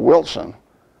Colonel Wilson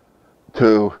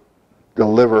to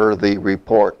deliver the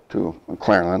report to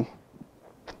McClernand.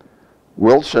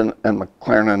 Wilson and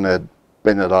McClernand had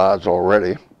been at odds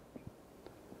already.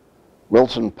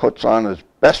 Wilson puts on his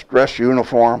best dress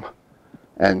uniform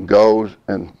and goes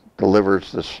and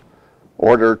delivers this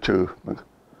order to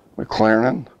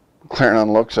McClernand.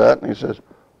 McClernand looks at it and he says,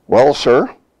 well,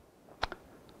 sir,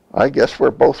 I guess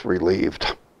we're both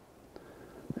relieved.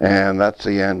 And that's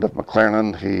the end of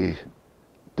McClernand. He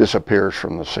disappears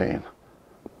from the scene.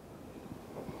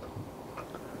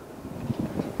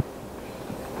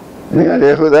 Any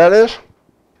idea who that is?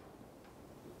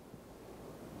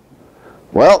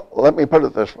 Well, let me put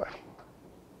it this way.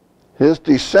 His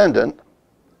descendant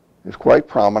is quite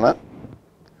prominent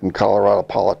in Colorado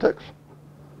politics.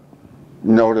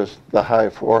 Notice the high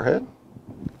forehead,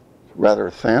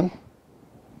 rather thin.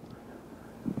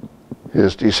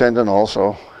 His descendant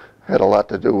also had a lot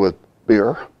to do with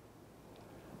beer.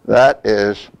 That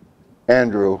is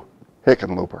Andrew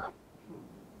Hickenlooper.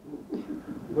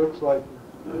 Looks like.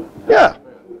 Yeah,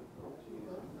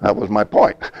 that was my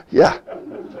point. Yeah.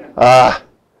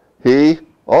 He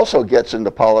also gets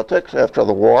into politics after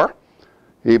the war.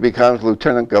 He becomes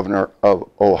lieutenant governor of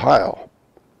Ohio.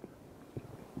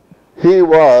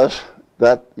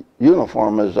 That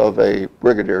uniform is of a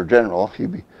brigadier general.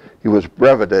 He was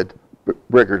breveted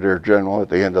brigadier general at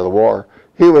the end of the war.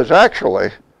 He was actually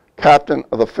captain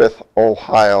of the 5th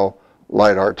Ohio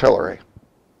Light Artillery.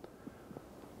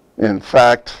 In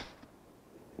fact,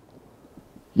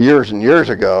 years and years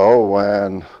ago,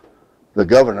 when the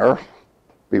governor,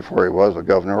 before he was the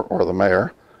governor or the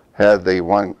mayor, had the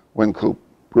Wynkoop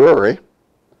Brewery,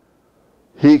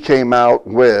 he came out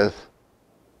with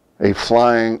a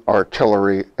flying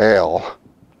artillery ale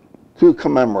to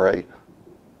commemorate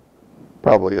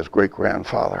probably his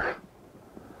great-grandfather.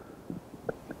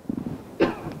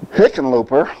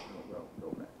 Hickenlooper,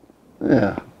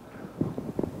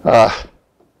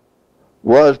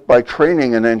 was by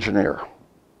training an engineer.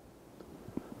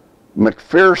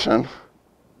 McPherson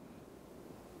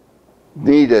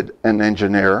needed an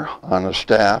engineer on his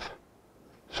staff,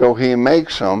 so he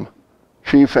makes him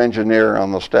chief engineer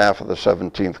on the staff of the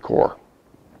 17th Corps.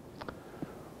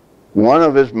 One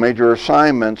of his major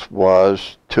assignments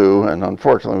was to, and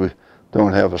unfortunately we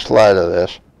don't have a slide of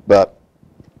this, but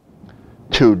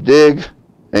to dig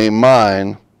a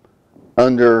mine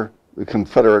under the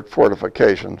Confederate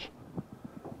fortifications,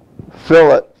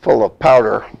 fill it full of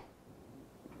powder,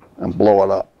 and blow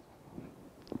it up.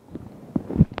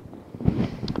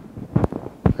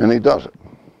 And he does it.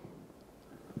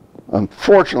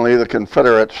 Unfortunately, the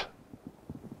Confederates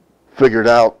figured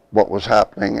out what was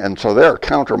happening, and so they're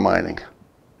countermining,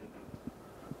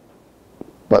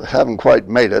 but haven't quite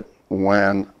made it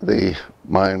when the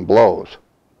mine blows.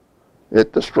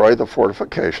 It destroyed the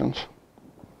fortifications.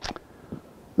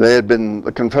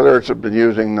 The Confederates had been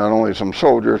using not only some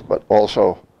soldiers, but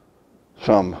also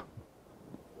some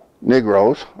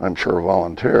Negroes, I'm sure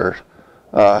volunteers,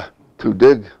 to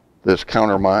dig this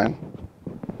countermine.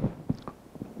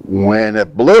 When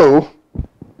it blew,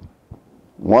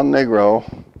 one Negro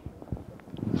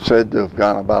said to have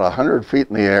gone about 100 feet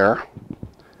in the air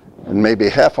and maybe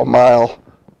half a mile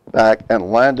back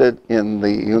and landed in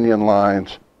the Union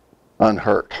lines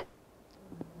unhurt.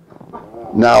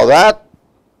 Now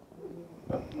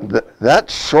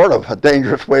that's sort of a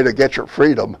dangerous way to get your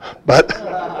freedom, but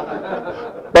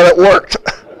it worked.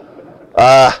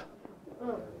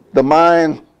 The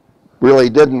mine really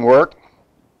didn't work,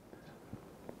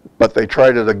 but they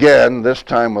tried it again, this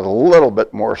time with a little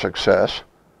bit more success.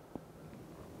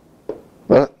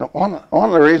 But one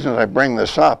of the reasons I bring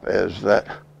this up is that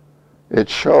it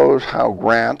shows how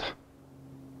Grant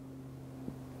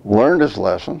learned his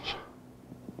lessons.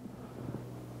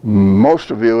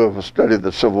 Most of you who have studied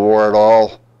the Civil War at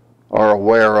all are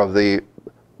aware of the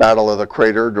Battle of the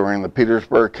Crater during the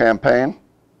Petersburg campaign,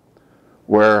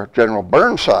 where General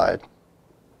Burnside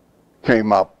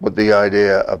came up with the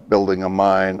idea of building a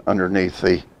mine underneath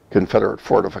the Confederate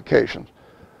fortifications.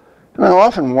 And I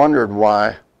often wondered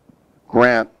why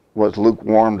Grant was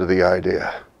lukewarm to the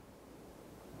idea.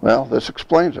 Well, this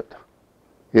explains it.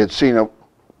 He had seen it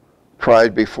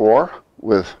tried before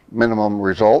with minimum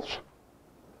results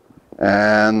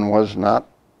and was not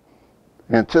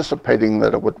anticipating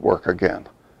that it would work again.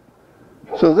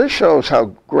 So this shows how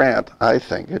Grant, I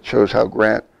think, it shows how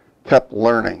Grant kept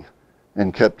learning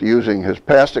and kept using his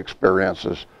past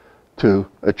experiences to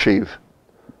achieve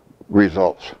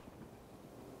results.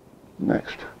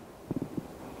 Next.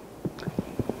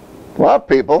 A lot of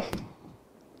people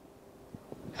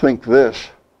think this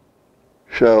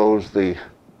shows the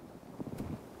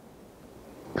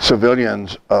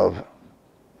civilians of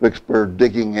Vicksburg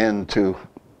digging in to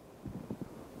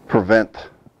prevent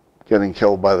getting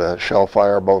killed by the shell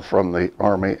fire, both from the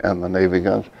Army and the Navy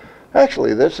guns.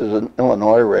 Actually, this is an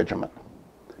Illinois regiment.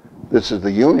 This is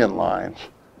the Union lines,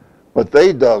 but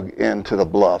they dug into the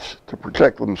bluffs to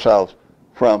protect themselves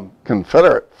from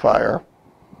Confederate fire.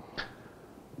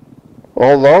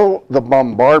 Although the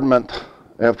bombardment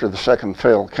after the second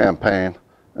failed campaign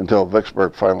until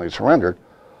Vicksburg finally surrendered,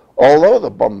 although the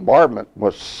bombardment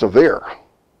was severe,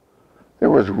 there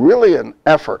was really an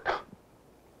effort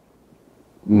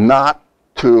not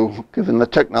to, given the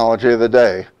technology of the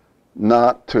day,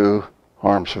 not to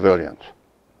harm civilians.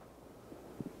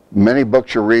 Many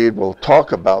books you read will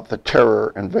talk about the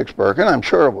terror in Vicksburg, and I'm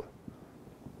sure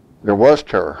there was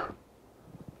terror.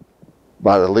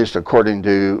 But at least according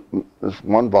to this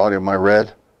one volume I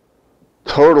read,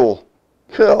 total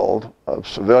killed of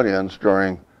civilians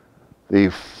during the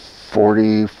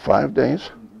 45 days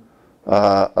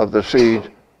of the siege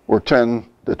were 10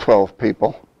 to 12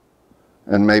 people,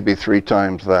 and maybe 3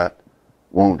 times that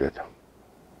wounded.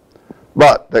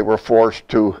 But they were forced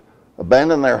to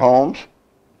abandon their homes.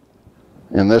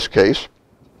 In this case,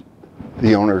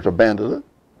 the owners abandoned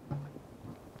it,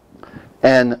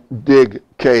 and dig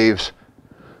caves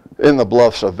in the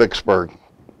bluffs of Vicksburg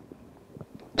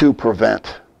to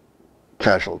prevent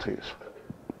casualties.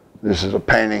 This is a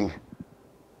painting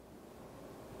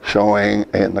showing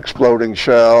an exploding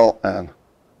shell and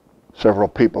several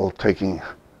people taking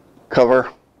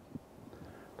cover.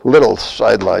 Little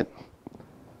sidelight.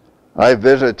 I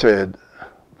visited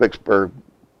Vicksburg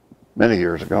many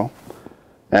years ago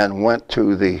and went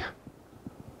to the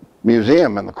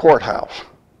museum in the courthouse.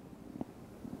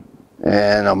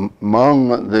 And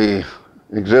among the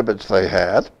exhibits they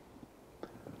had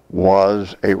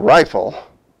was a rifle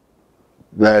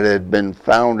that had been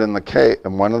found in the cave,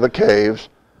 in one of the caves,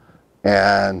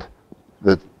 and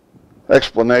the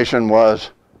explanation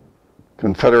was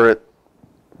Confederate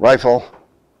rifle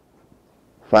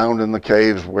found in the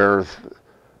caves where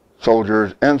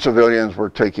soldiers and civilians were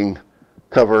taking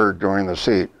cover during the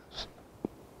siege.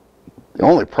 The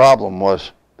only problem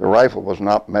was the rifle was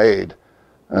not made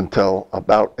until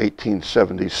about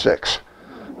 1876.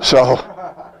 So,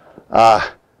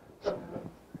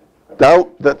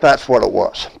 doubt that that's what it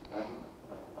was.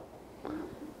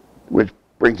 Which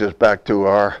brings us back to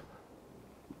our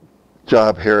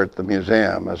job here at the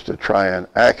museum, is to try and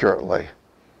accurately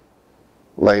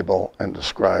label and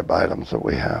describe items that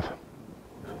we have.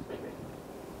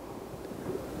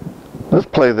 Let's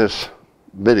play this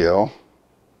video.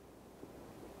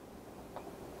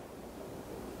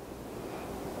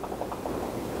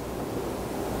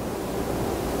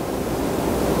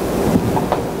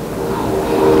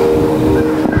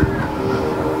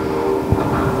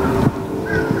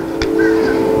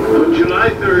 On July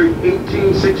 3rd,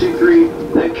 1863,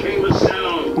 there came a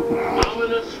sound,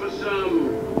 ominous for some,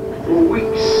 for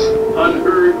weeks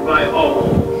unheard by all.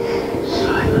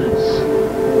 Silence.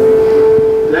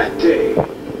 That day,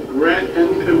 Grant and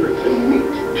Pemberton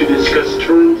meet to discuss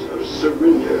terms of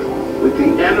surrender. With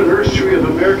the anniversary of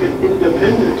American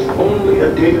independence only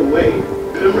a day away,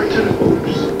 Pemberton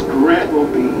hopes Grant will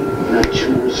be in a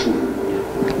generous mood.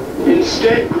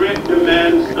 Instead, Grant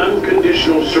demands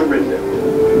unconditional surrender.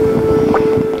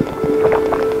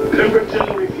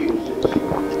 Pemberton refuses.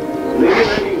 Later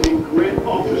that evening, Grant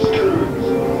offers terms.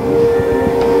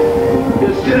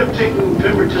 Instead of taking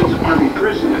Pemberton's army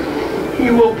prisoner,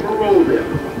 he will parole them.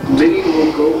 Many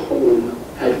will go home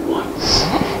at once.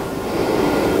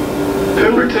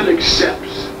 Pemberton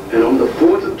accepts, and on the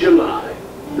 4th of July,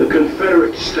 the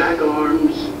Confederates stack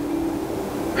arms,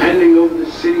 handing over the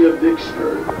city of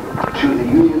Vicksburg to the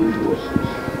Union forces.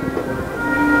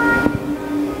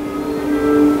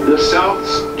 The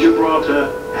South's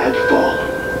Gibraltar had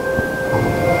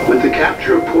fallen. With the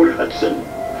capture of Port Hudson,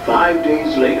 5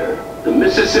 days later, the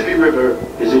Mississippi River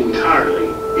is entirely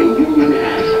in Union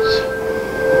hands.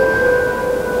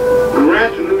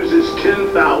 Grant loses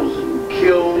 10,000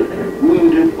 killed,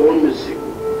 wounded, or missing,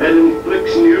 and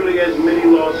inflicts nearly as many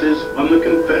losses on the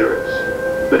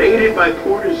Confederates. But aided by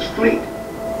Porter's fleet,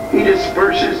 he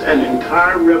disperses an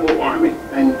entire rebel army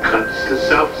and cuts the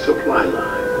South supply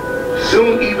line.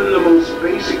 Soon even the most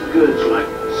basic goods like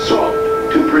salt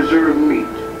to preserve meat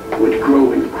would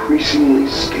grow increasingly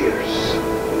scarce.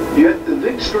 Yet the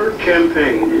Vicksburg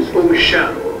campaign is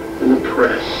overshadowed in the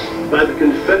press by the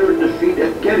Confederate defeat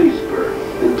at Gettysburg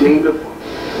the day before.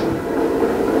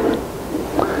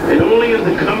 And only in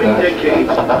the coming decades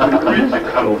will Grant's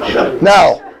accomplishment.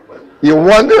 Now, you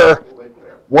wonder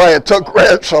why it took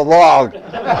Grant so long.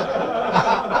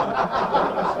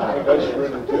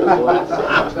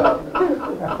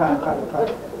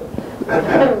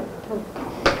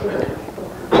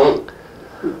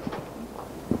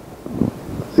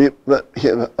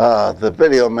 The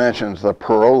video mentions the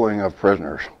paroling of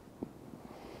prisoners.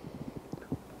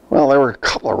 Well, there were a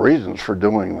couple of reasons for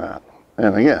doing that.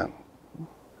 And again,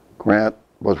 Grant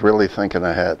was really thinking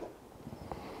ahead.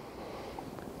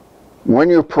 When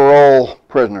you parole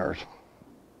prisoners,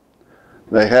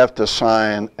 they have to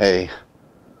sign a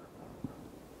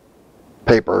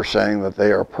paper saying that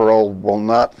they are paroled, will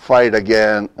not fight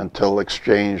again until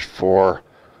exchanged for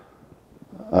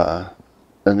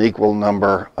an equal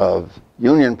number of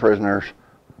Union prisoners,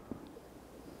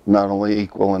 not only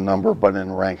equal in number, but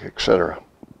in rank, etc.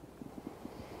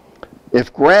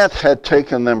 If Grant had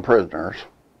taken them prisoners,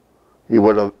 he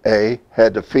would have A,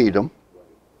 had to feed them,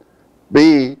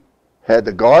 B, had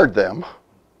to guard them,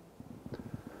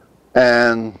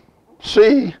 and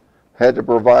C, had to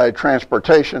provide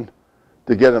transportation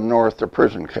to get them north to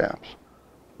prison camps.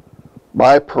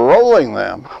 By paroling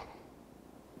them,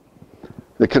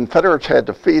 the Confederates had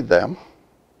to feed them,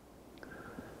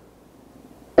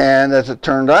 and as it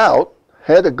turned out,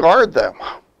 had to guard them.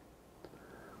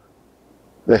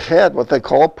 They had what they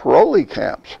call parolee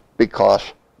camps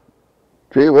because,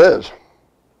 gee whiz,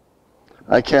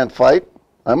 I can't fight.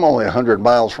 I'm only 100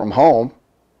 miles from home.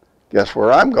 Guess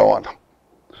where I'm going?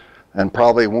 And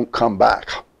probably won't come back.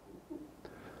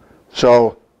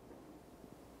 So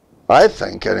I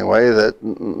think, anyway, that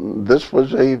this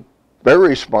was a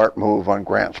very smart move on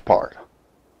Grant's part.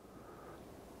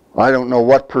 I don't know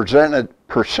what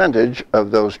percentage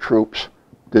of those troops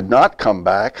did not come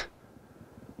back,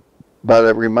 but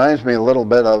it reminds me a little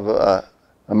bit of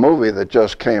a movie that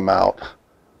just came out,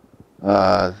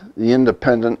 The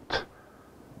Independent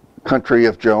Country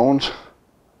of Jones,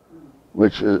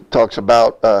 which talks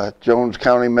about Jones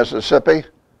County, Mississippi,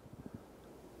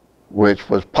 which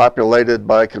was populated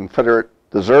by Confederate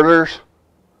deserters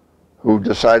who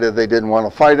decided they didn't want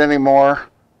to fight anymore,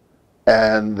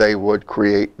 and they would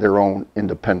create their own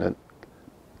independent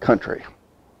country.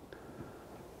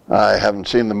 I haven't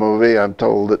seen the movie. I'm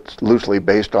told it's loosely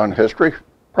based on history,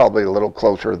 probably a little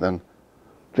closer than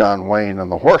John Wayne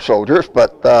and the Horse Soldiers,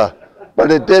 but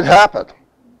it did happen.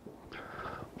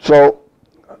 So,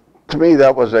 to me,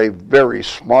 that was a very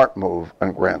smart move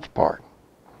on Grant's part.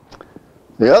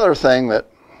 The other thing that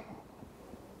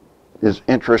is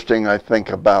interesting, I think,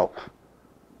 about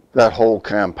that whole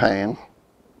campaign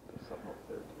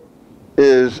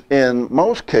is in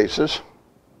most cases,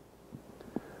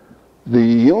 the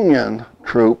Union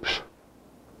troops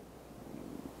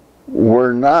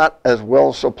were not as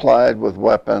well supplied with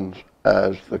weapons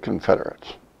as the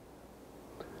Confederates.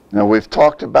 Now, we've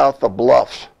talked about the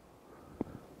bluffs.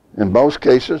 In most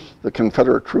cases, the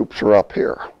Confederate troops are up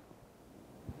here.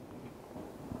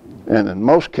 And in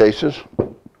most cases,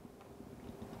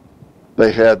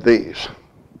 they had these.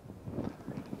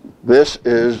 This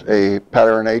is a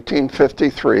pattern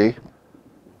 1853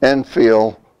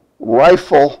 Enfield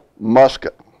rifle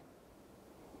musket.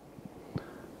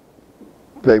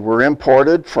 They were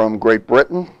imported from Great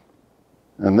Britain,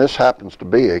 and this happens to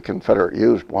be a Confederate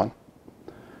used one.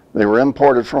 They were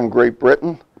imported from Great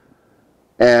Britain,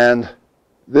 and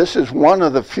this is one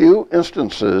of the few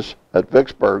instances at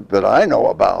Vicksburg that I know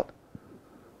about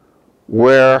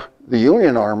where the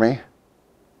Union Army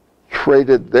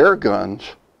traded their guns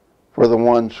for the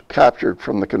ones captured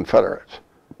from the Confederates,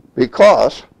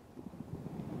 because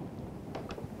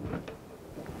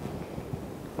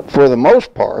for the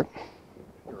most part,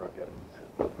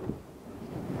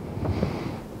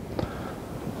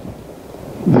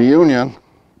 the Union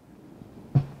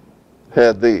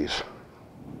had these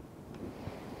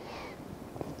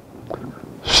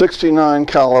 69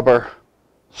 caliber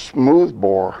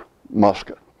smoothbore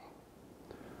musket.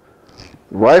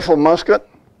 The rifle musket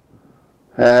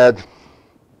had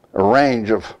a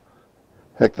range of,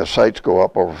 heck, the sights go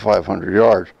up over 500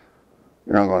 yards.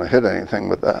 You're not going to hit anything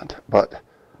with that, but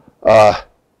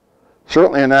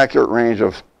certainly an accurate range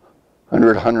of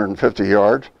 100, 150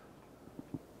 yards.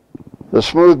 The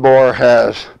smoothbore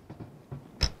has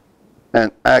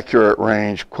an accurate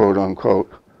range, quote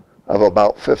unquote, of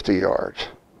about 50 yards.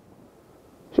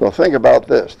 So think about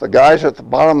this. The guys at the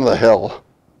bottom of the hill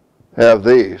have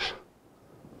these.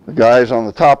 The guys on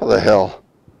the top of the hill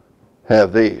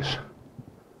have these.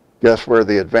 Guess where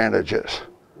the advantage is?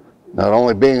 Not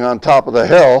only being on top of the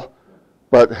hill,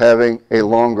 but having a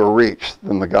longer reach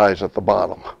than the guys at the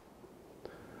bottom.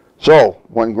 So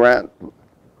when Grant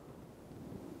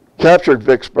captured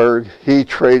Vicksburg, he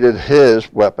traded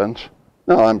his weapons.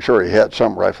 Now, I'm sure he had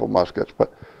some rifle muskets,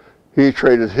 but he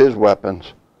traded his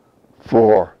weapons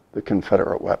for the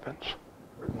Confederate weapons.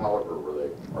 What caliber were they?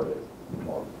 Are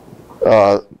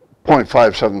they?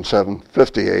 .577,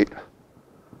 58.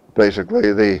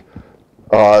 Basically, the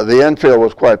Enfield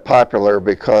was quite popular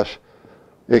because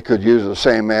it could use the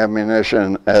same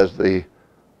ammunition as the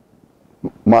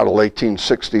model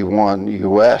 1861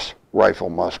 U.S. rifle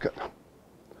musket.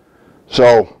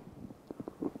 So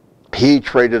he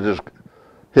traded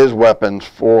his weapons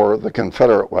for the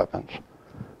Confederate weapons.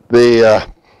 The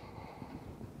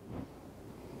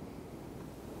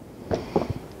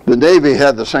Navy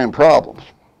had the same problems.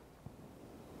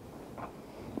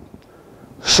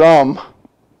 Some,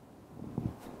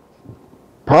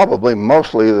 probably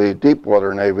mostly the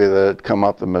Deepwater Navy that had come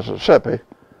up the Mississippi,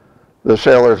 the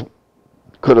sailors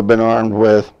could have been armed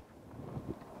with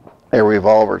a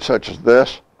revolver such as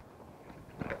this,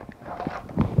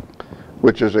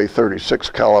 which is a 36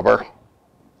 caliber,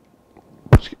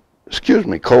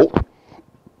 Colt.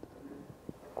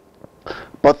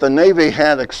 But the Navy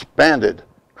had expanded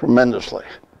tremendously.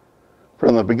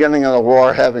 From the beginning of the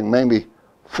war, having maybe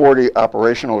 40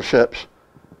 operational ships,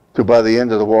 to by the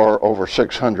end of the war, over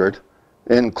 600,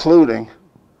 including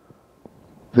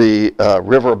the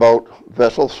riverboat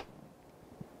vessels,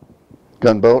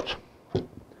 gunboats.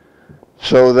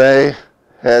 So they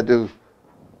had to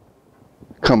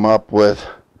come up with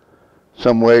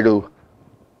some way to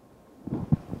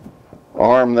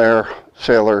arm their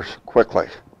sailors quickly.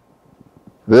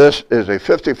 This is a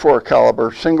 54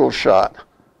 caliber single shot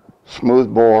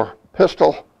smoothbore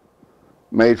pistol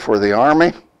made for the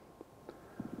Army.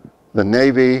 The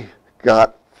Navy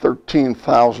got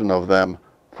 13,000 of them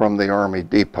from the Army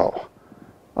Depot.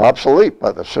 Obsolete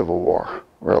by the Civil War,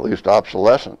 or at least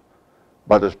obsolescent,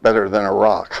 but it's better than a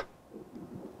rock.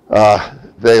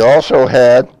 They also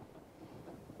had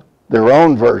their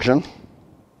own version.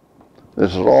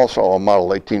 This is also a model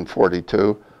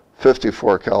 1842,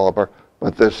 54 caliber,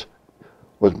 but this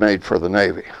was made for the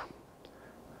Navy.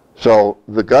 So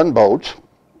the gunboats,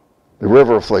 the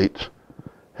river fleets,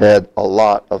 had a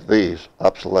lot of these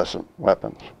obsolescent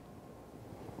weapons.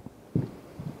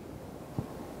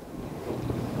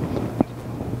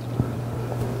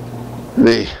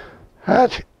 The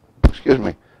hat,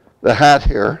 the hat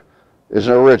here is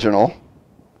original,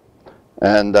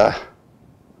 and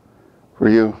For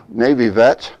you Navy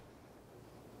vets,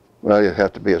 well, you'd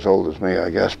have to be as old as me, I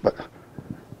guess, but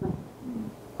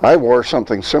I wore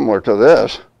something similar to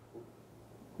this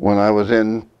when I was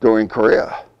during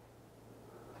Korea.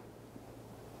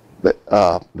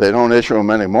 They don't issue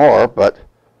them anymore, but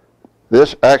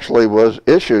this actually was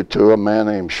issued to a man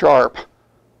named Sharp.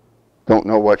 Don't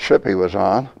know what ship he was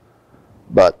on,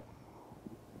 but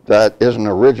that is an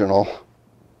original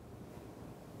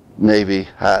Navy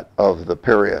hat of the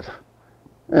period.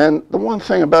 And the one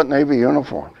thing about Navy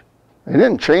uniforms, they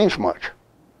didn't change much.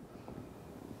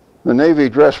 The Navy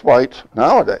dress whites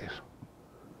nowadays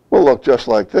will look just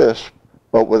like this,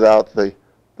 but without the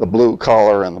blue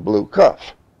collar and the blue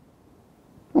cuffs.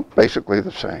 Basically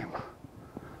the same.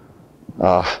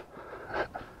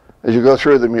 As you go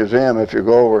through the museum, if you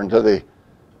go over into the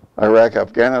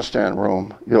Iraq-Afghanistan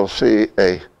room, you'll see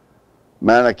a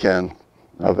mannequin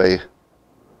of the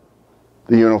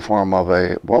uniform of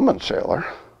a woman sailor,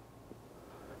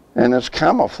 and it's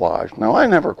camouflage. Now, I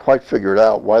never quite figured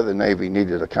out why the Navy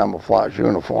needed a camouflage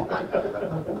uniform.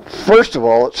 First of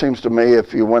all, it seems to me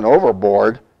if you went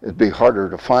overboard, it'd be harder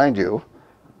to find you.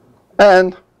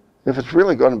 And if it's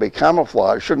really going to be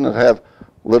camouflage, shouldn't it have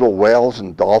little whales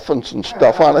and dolphins and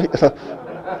stuff on it?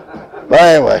 But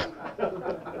anyway,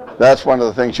 that's one of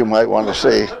the things you might want to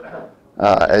see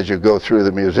as you go through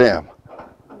the museum.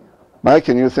 Mike,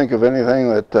 can you think of anything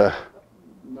that...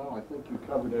 No, I think you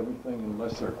covered everything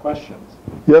unless there are questions.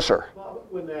 Yes, sir. Bob,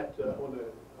 when the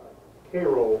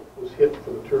K-roll was hit for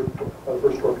the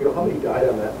first torpedo, how many died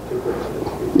on that particular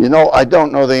incident? You know, I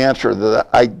don't know the answer to that.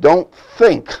 I don't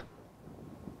think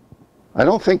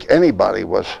anybody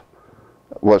was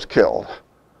killed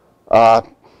for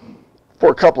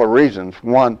a couple of reasons.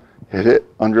 One, it hit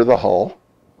under the hull.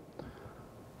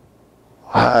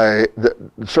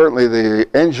 Certainly the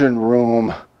engine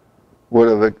room would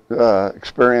have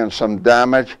experienced some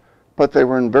damage, but they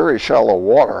were in very shallow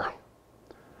water.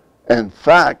 In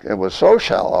fact, it was so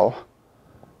shallow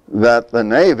that the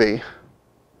Navy,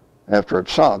 after it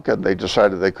sunk and they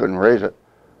decided they couldn't raise it,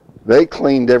 they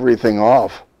cleaned everything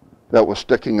off that was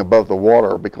sticking above the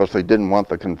water because they didn't want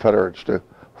the Confederates to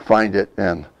find it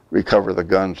and recover the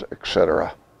guns,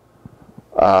 etc.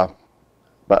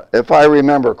 But if I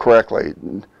remember correctly,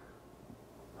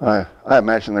 I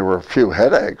imagine there were a few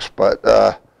headaches, but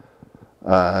that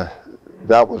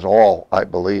was all, I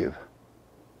believe.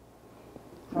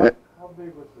 How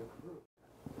big was the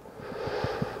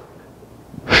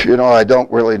crew? You know, I don't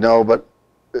really know, but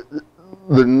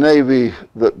the Navy,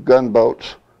 the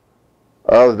gunboats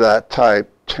of that type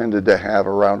tended to have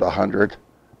around 100,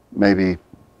 maybe a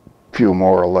few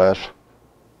more or less,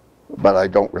 but I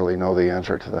don't really know the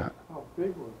answer to that. How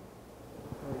big was it?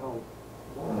 How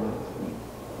long?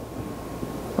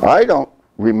 I don't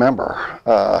remember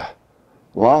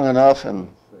long enough, and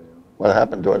what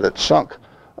happened to it? It sunk.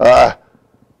 We'd have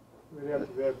to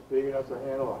be big enough to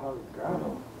handle 100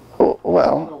 guns.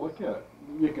 Well, Look at it.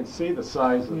 You can see the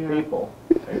size of Yeah. people.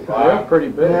 Hey, They're Bob, pretty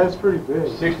big. Yeah, it's pretty big.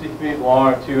 60 feet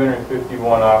long,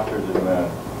 251 officers and men.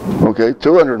 okay,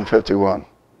 251.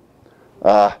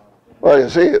 Well, you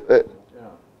see,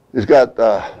 he's got,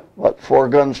 what, 4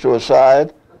 guns to his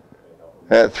side,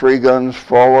 had 3 guns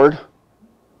forward.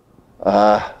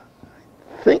 I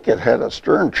think it had a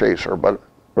stern chaser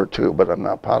or 2, but I'm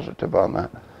not positive on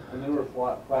that. And they were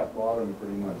flat bottom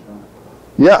pretty much,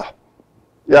 huh?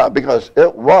 Yeah, because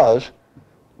it was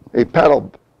a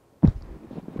paddle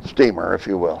steamer, if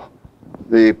you will.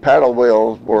 The paddle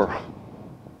wheels were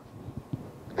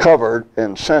covered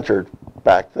and centered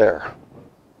back there.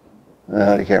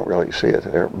 You can't really see it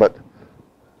there, but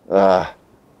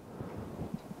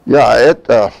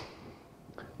yeah,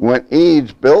 when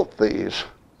Eads built these,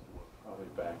 Probably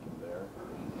back in there.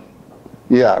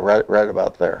 yeah, right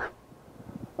about there.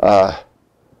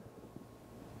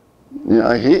 You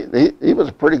know, he was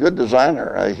a pretty good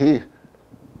designer.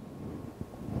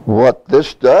 What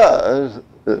this does,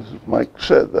 as Mike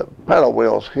said, the paddle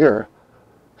wheels here,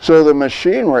 so the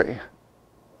machinery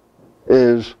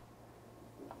is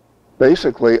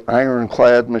basically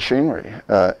ironclad machinery.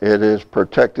 It is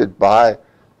protected by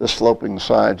the sloping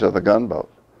sides of the gunboat.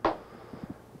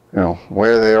 You know,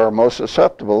 where they are most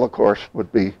susceptible, of course,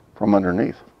 would be from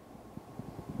underneath.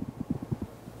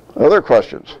 Other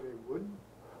questions?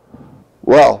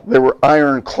 Well, they were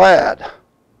ironclad.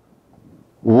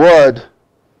 Wood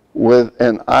with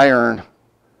an iron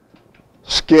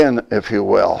skin, if you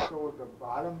will. So would the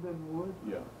bottom been wood?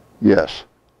 Yeah. Yes.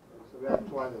 So that's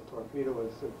why the torpedo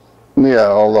was 6. Yeah,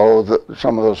 although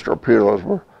some of those torpedoes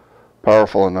were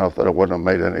powerful enough that it wouldn't have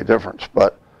made any difference.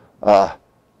 But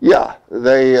yeah,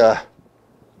 I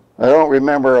don't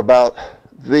remember about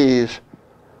these,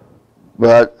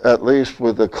 But at least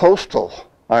with the coastal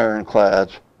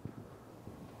ironclads,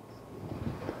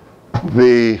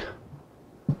 the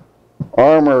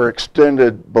armor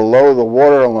extended below the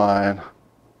waterline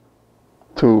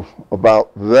to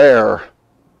about there,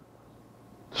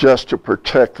 just to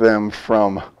protect them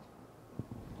from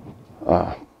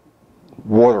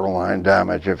waterline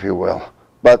damage, if you will.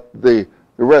 But the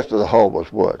rest of the hull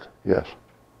was wood, yes.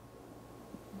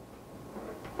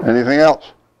 Anything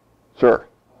else? Sir?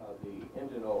 The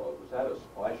Indianola, was that a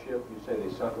supply ship? You say they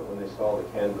sunk it when they saw the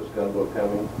canvas gunboat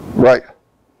coming? Right.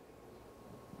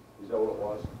 Is that what it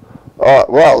was?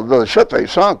 Well, the ship they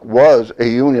sunk was a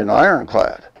Union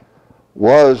ironclad.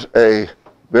 Was a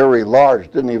very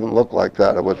large, didn't even look like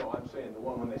that. It was. No, I'm saying the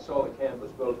one when they saw the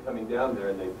canvas boat coming down there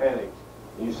and they panicked.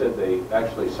 And you said they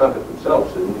actually sunk it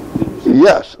themselves, didn't you?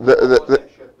 Yes. What was that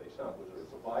ship they sunk? Was it a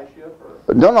supply ship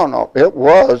or? No. It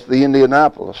was the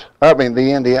Indianapolis. I mean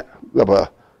the Indianapolis.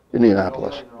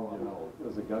 No, it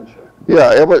was a gunship.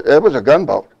 Yeah, it was a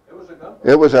gunboat. It was a gunboat.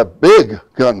 It was a big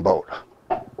gunboat.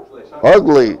 So they sunk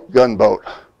Ugly it gunboat.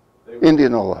 They were,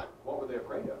 Indianola. what were they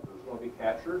afraid of? It was going to be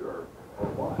captured or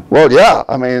what? Well, yeah.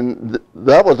 I mean,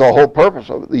 that was the whole purpose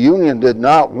of it. The Union did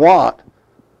not want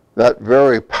that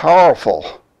very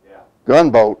powerful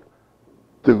gunboat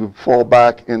to fall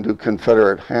back into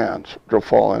Confederate hands,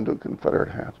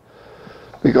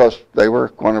 because they were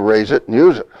going to raise it and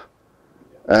use it.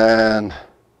 And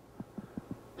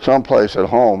someplace at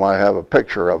home, I have a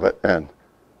picture of it, and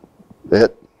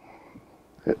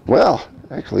well,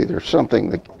 actually, there's something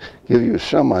to give you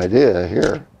some idea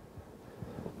here.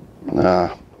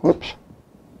 Whoops.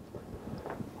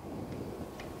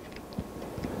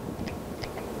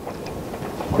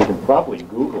 We can probably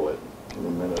Google it in a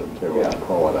minute or two. Yeah.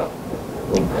 Call it up.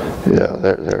 Yeah,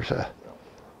 there's a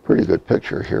pretty good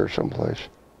picture here someplace.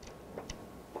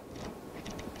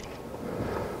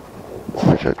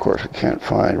 Which, of course, I can't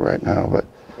find right now, but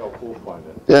So we'll find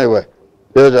it. anyway,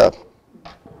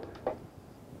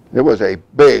 it was a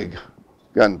big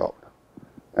gunboat.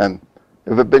 And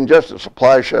if it had been just a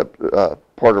supply ship,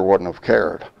 Porter wouldn't have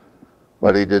cared.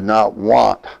 But he did not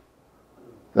want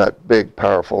that big,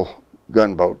 powerful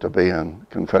gunboat to be in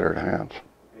Confederate hands.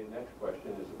 Okay, next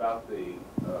question is about the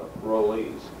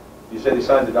parolees. You said they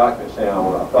signed the document saying, I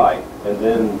want to fight, and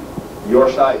then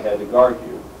your side had to guard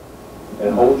you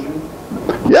and hold you?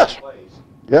 Yes. Place.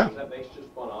 Yeah. Was that based just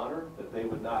on honor, that they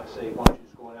would not say, why don't you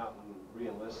just go out and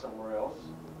re-enlist somewhere else?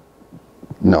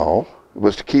 No, it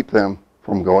was to keep them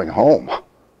from going home.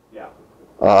 Yeah.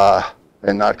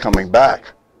 And not coming back.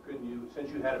 Couldn't you,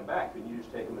 since you had them back, couldn't you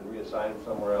just take them and reassign them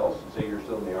somewhere else and say you're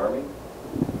still in the Army?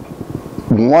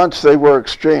 Once they were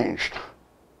exchanged,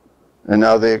 and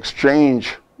now the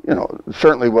exchange, you know,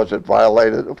 certainly was it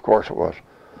violated? Of course it was.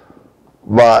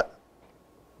 But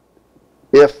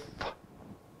if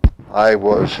I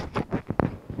was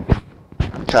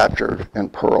captured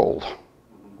and paroled,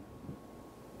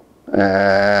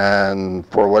 and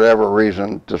for whatever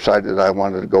reason decided I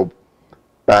wanted to go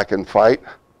back and fight,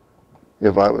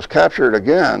 if I was captured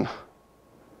again,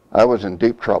 I was in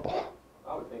deep trouble.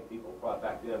 I would think people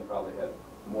back then probably had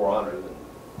more honor than...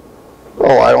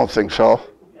 Oh, I don't think so.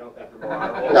 You don't think they're more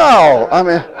honorable? No,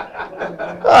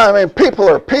 I mean, people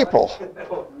are people.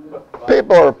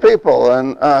 People are people,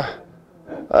 and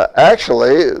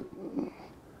actually,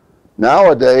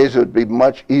 nowadays it would be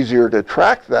much easier to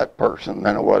track that person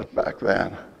than it was back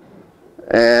then.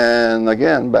 And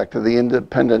again, back to the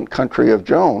independent country of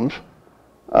Jones,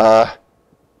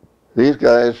 these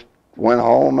guys went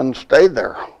home and stayed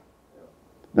there.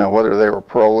 Now, whether they were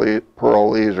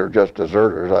parolees or just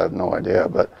deserters, I have no idea,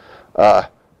 but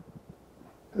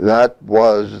that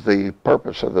was the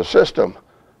purpose of the system.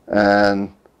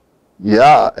 And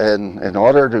yeah, and in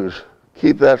order to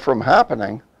keep that from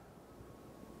happening,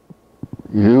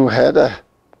 you had to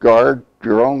guard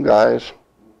your own guys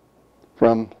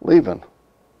from leaving.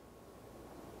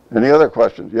 Any other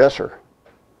questions? Yes, sir.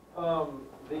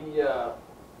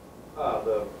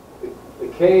 The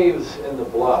caves and the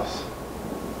bluffs,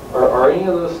 are any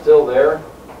of those still there?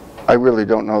 I really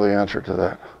don't know the answer to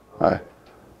that.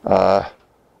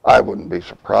 I wouldn't be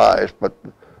surprised, but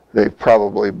they've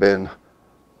probably been,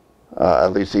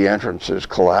 at least the entrances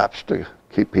collapsed to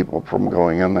keep people from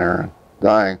going in there and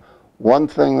dying. One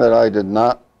thing that I did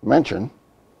not mention,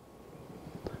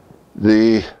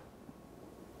 the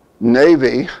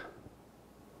Navy,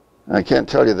 I can't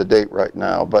tell you the date right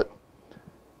now, but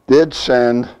did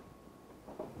send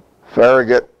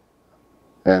Farragut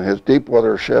and his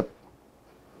deepwater ship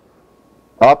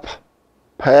up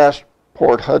past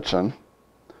Port Hudson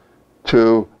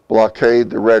to blockade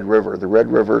the Red River. The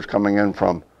Red River is coming in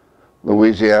from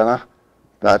Louisiana,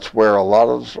 That's where a lot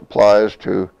of the supplies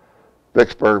to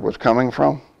Vicksburg was coming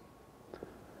from.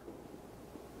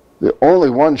 The only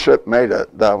one ship made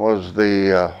it. That was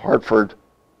the Hartford,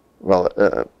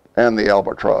 and the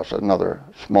Albatross, another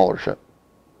smaller ship.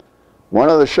 One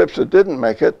of the ships that didn't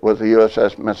make it was the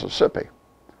USS Mississippi.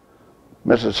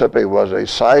 Mississippi was a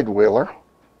side wheeler.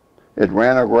 It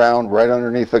ran aground right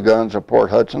underneath the guns of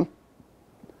Port Hudson.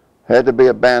 Had to be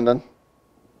abandoned.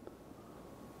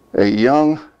 A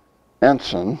young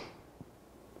ensign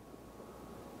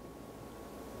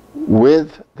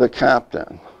with the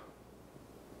captain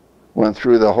went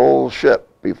through the whole ship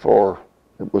before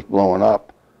it was blown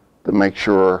up to make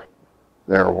sure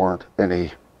there weren't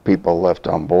any people left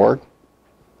on board.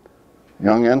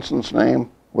 Young ensign's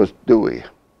name was Dewey,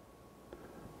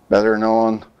 better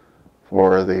known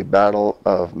for the Battle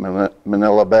of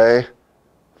Manila Bay.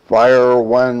 Fire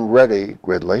when ready,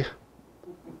 Gridley.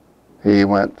 He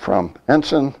went from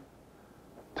ensign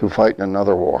to fight in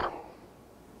another war.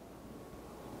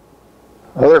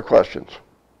 Other questions?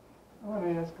 I want to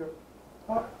ask,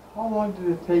 how long did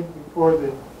it take before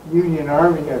the Union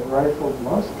Army had rifled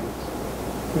muskets,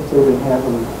 since they didn't have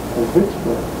them at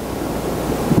Vicksburg?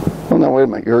 Well, now, wait a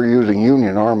minute. You're using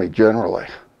Union Army generally.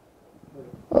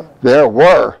 There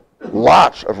were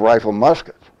lots of rifle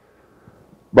muskets,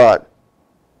 but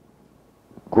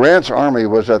Grant's army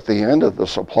was at the end of the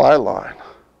supply line.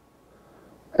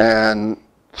 And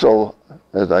so,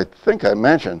 as I think I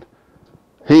mentioned,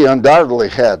 he undoubtedly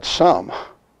had some,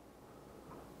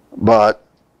 but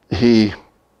he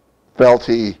felt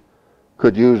he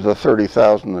could use the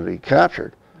 30,000 that he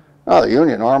captured. Now, the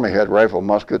Union Army had rifle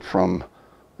muskets from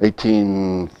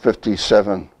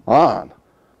 1857 on,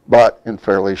 but in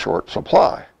fairly short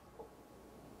supply.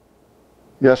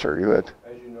 Yes, sir, you had.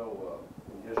 As you know,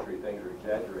 in history things are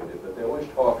exaggerated, but they always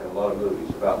talk in a lot of movies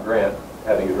about Grant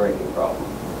having a drinking problem.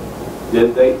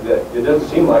 It doesn't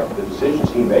seem like the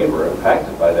decisions he made were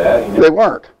impacted by that. They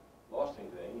weren't. Lost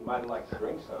anything. He might have liked to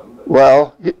drink some. But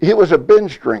well, he was a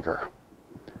binge drinker.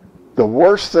 The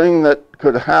worst thing that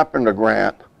could happen to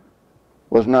Grant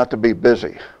was not to be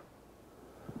busy.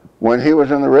 When he was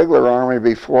in the regular army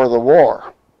before the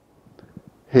war,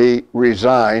 he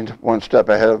resigned one step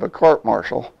ahead of the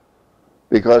court-martial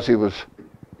because he was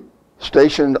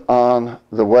stationed on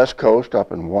the West Coast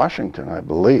up in Washington, I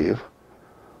believe.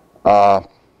 All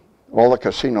the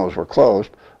casinos were closed.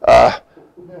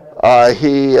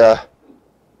 He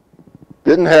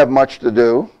didn't have much to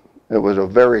do. It was a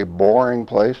very boring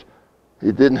place.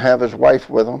 He didn't have his wife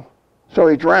with him, so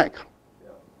he drank.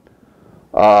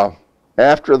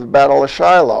 After the Battle of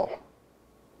Shiloh,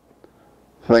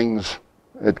 things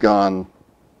had gone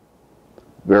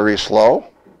very slow.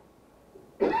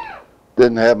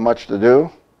 Didn't have much to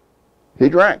do. He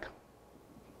drank.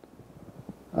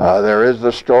 There is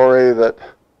the story that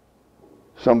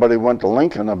somebody went to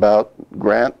Lincoln about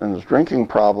Grant and his drinking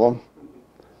problem,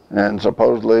 and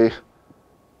supposedly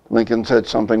Lincoln said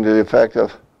something to the effect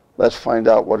of, "Let's find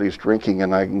out what he's drinking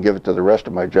and I can give it to the rest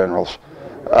of my generals."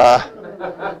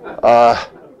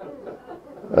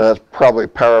 That's probably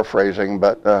paraphrasing,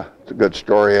 but it's a good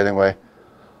story anyway.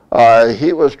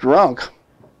 He was drunk,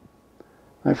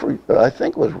 I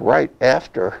think it was right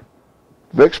after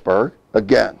Vicksburg,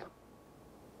 again.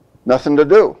 Nothing to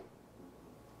do.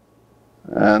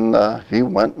 And he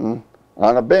went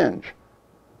on a binge.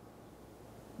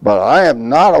 But I am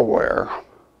not aware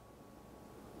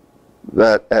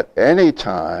that at any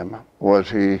time was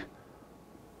he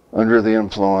under the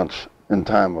influence in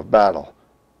time of battle,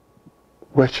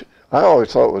 which I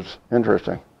always thought was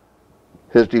interesting.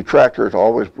 His detractors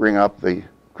always bring up the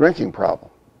drinking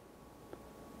problem.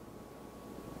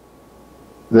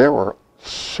 There were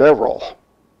several,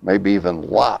 maybe even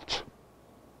lots,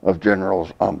 of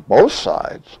generals on both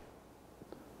sides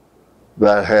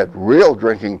that had real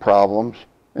drinking problems,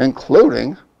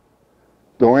 including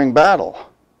during battle.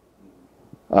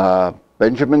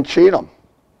 Benjamin Cheatham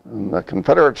on the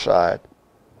Confederate side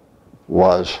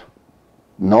was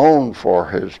known for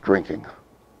his drinking.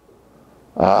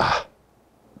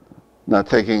 Not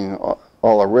taking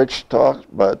all the rich talk,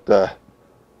 but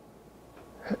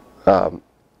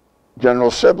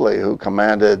General Sibley, who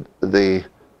commanded the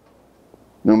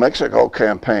New Mexico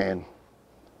campaign,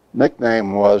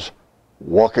 nickname was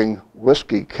Walking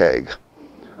Whiskey Keg.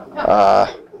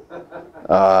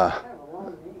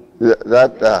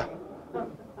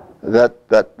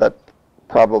 That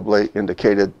probably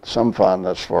indicated some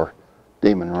fondness for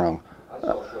Demon Rum. I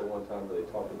saw a show one time where they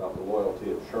talked about the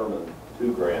loyalty of Sherman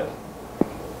to Grant,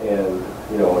 and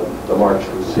the march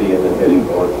to the sea and then heading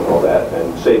north and all that,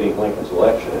 and saving Lincoln's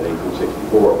election in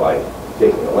 1864 by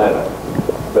taking Atlanta.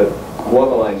 But one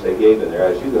of the lines they gave gave in there.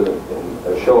 I was either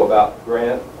in a show about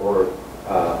Grant or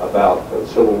about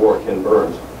Civil War Ken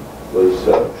Burns. Was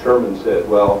Sherman said,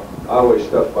 well, I always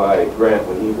stuck by Grant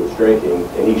when he was drinking,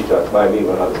 and he stuck by me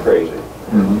when I was crazy.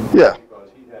 Mm-hmm. Yeah. Because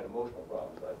he had emotional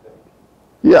problems, I think.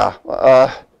 Yeah,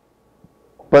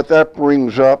 but that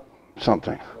brings up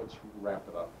something. Let's wrap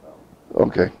it up now.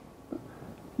 Okay.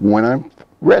 When I'm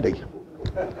ready.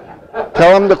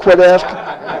 Tell him to quit asking.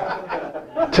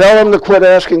 Tell him to quit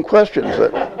asking questions. I'll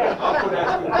quit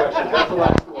asking questions. That's the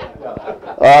last one.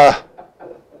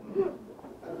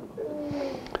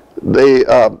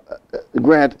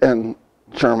 Grant and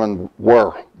Sherman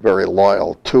were very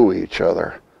loyal to each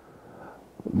other,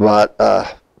 but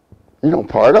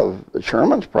part of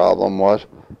Sherman's problem was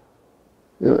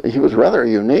he was rather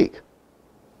unique.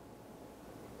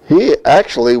 He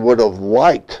actually would have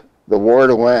liked the war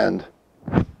to end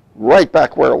right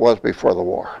back where it was before the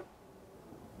war,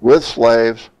 with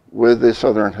slaves, with the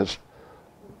Southern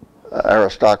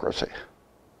aristocracy.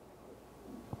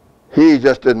 He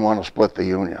just didn't want to split the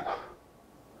Union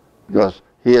because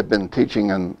he had been teaching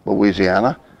in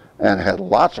Louisiana and had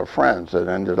lots of friends that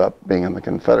ended up being in the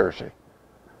Confederacy.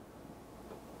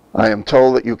 I am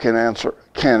told that you can't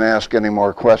ask any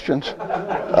more questions.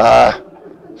 Well,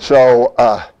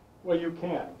 you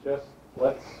can. Just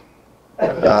let's.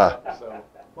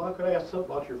 Well, could I ask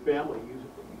something about your family?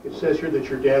 It says here that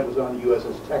your dad was on the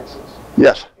USS Texas.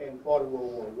 Yes. And fought in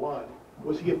World War I.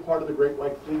 Was he a part of the Great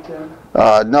White Fleet then?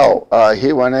 No.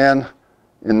 He went in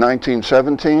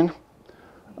 1917.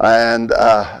 And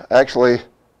actually,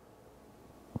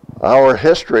 our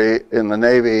history in the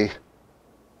Navy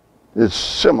is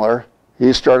similar.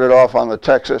 He started off on the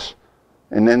Texas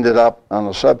and ended up on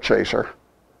the Subchaser.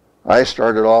 I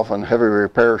started off on heavy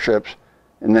repair ships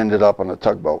and ended up on a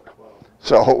tugboat.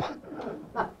 So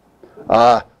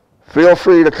feel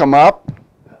free to come up.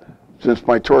 Since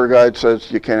my tour guide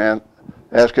says you can't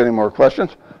ask any more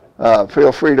questions,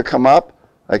 feel free to come up.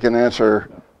 I can answer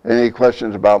any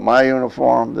questions about my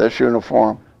uniform, this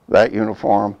uniform, that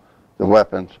uniform, the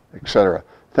weapons, etc.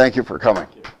 Thank you for coming.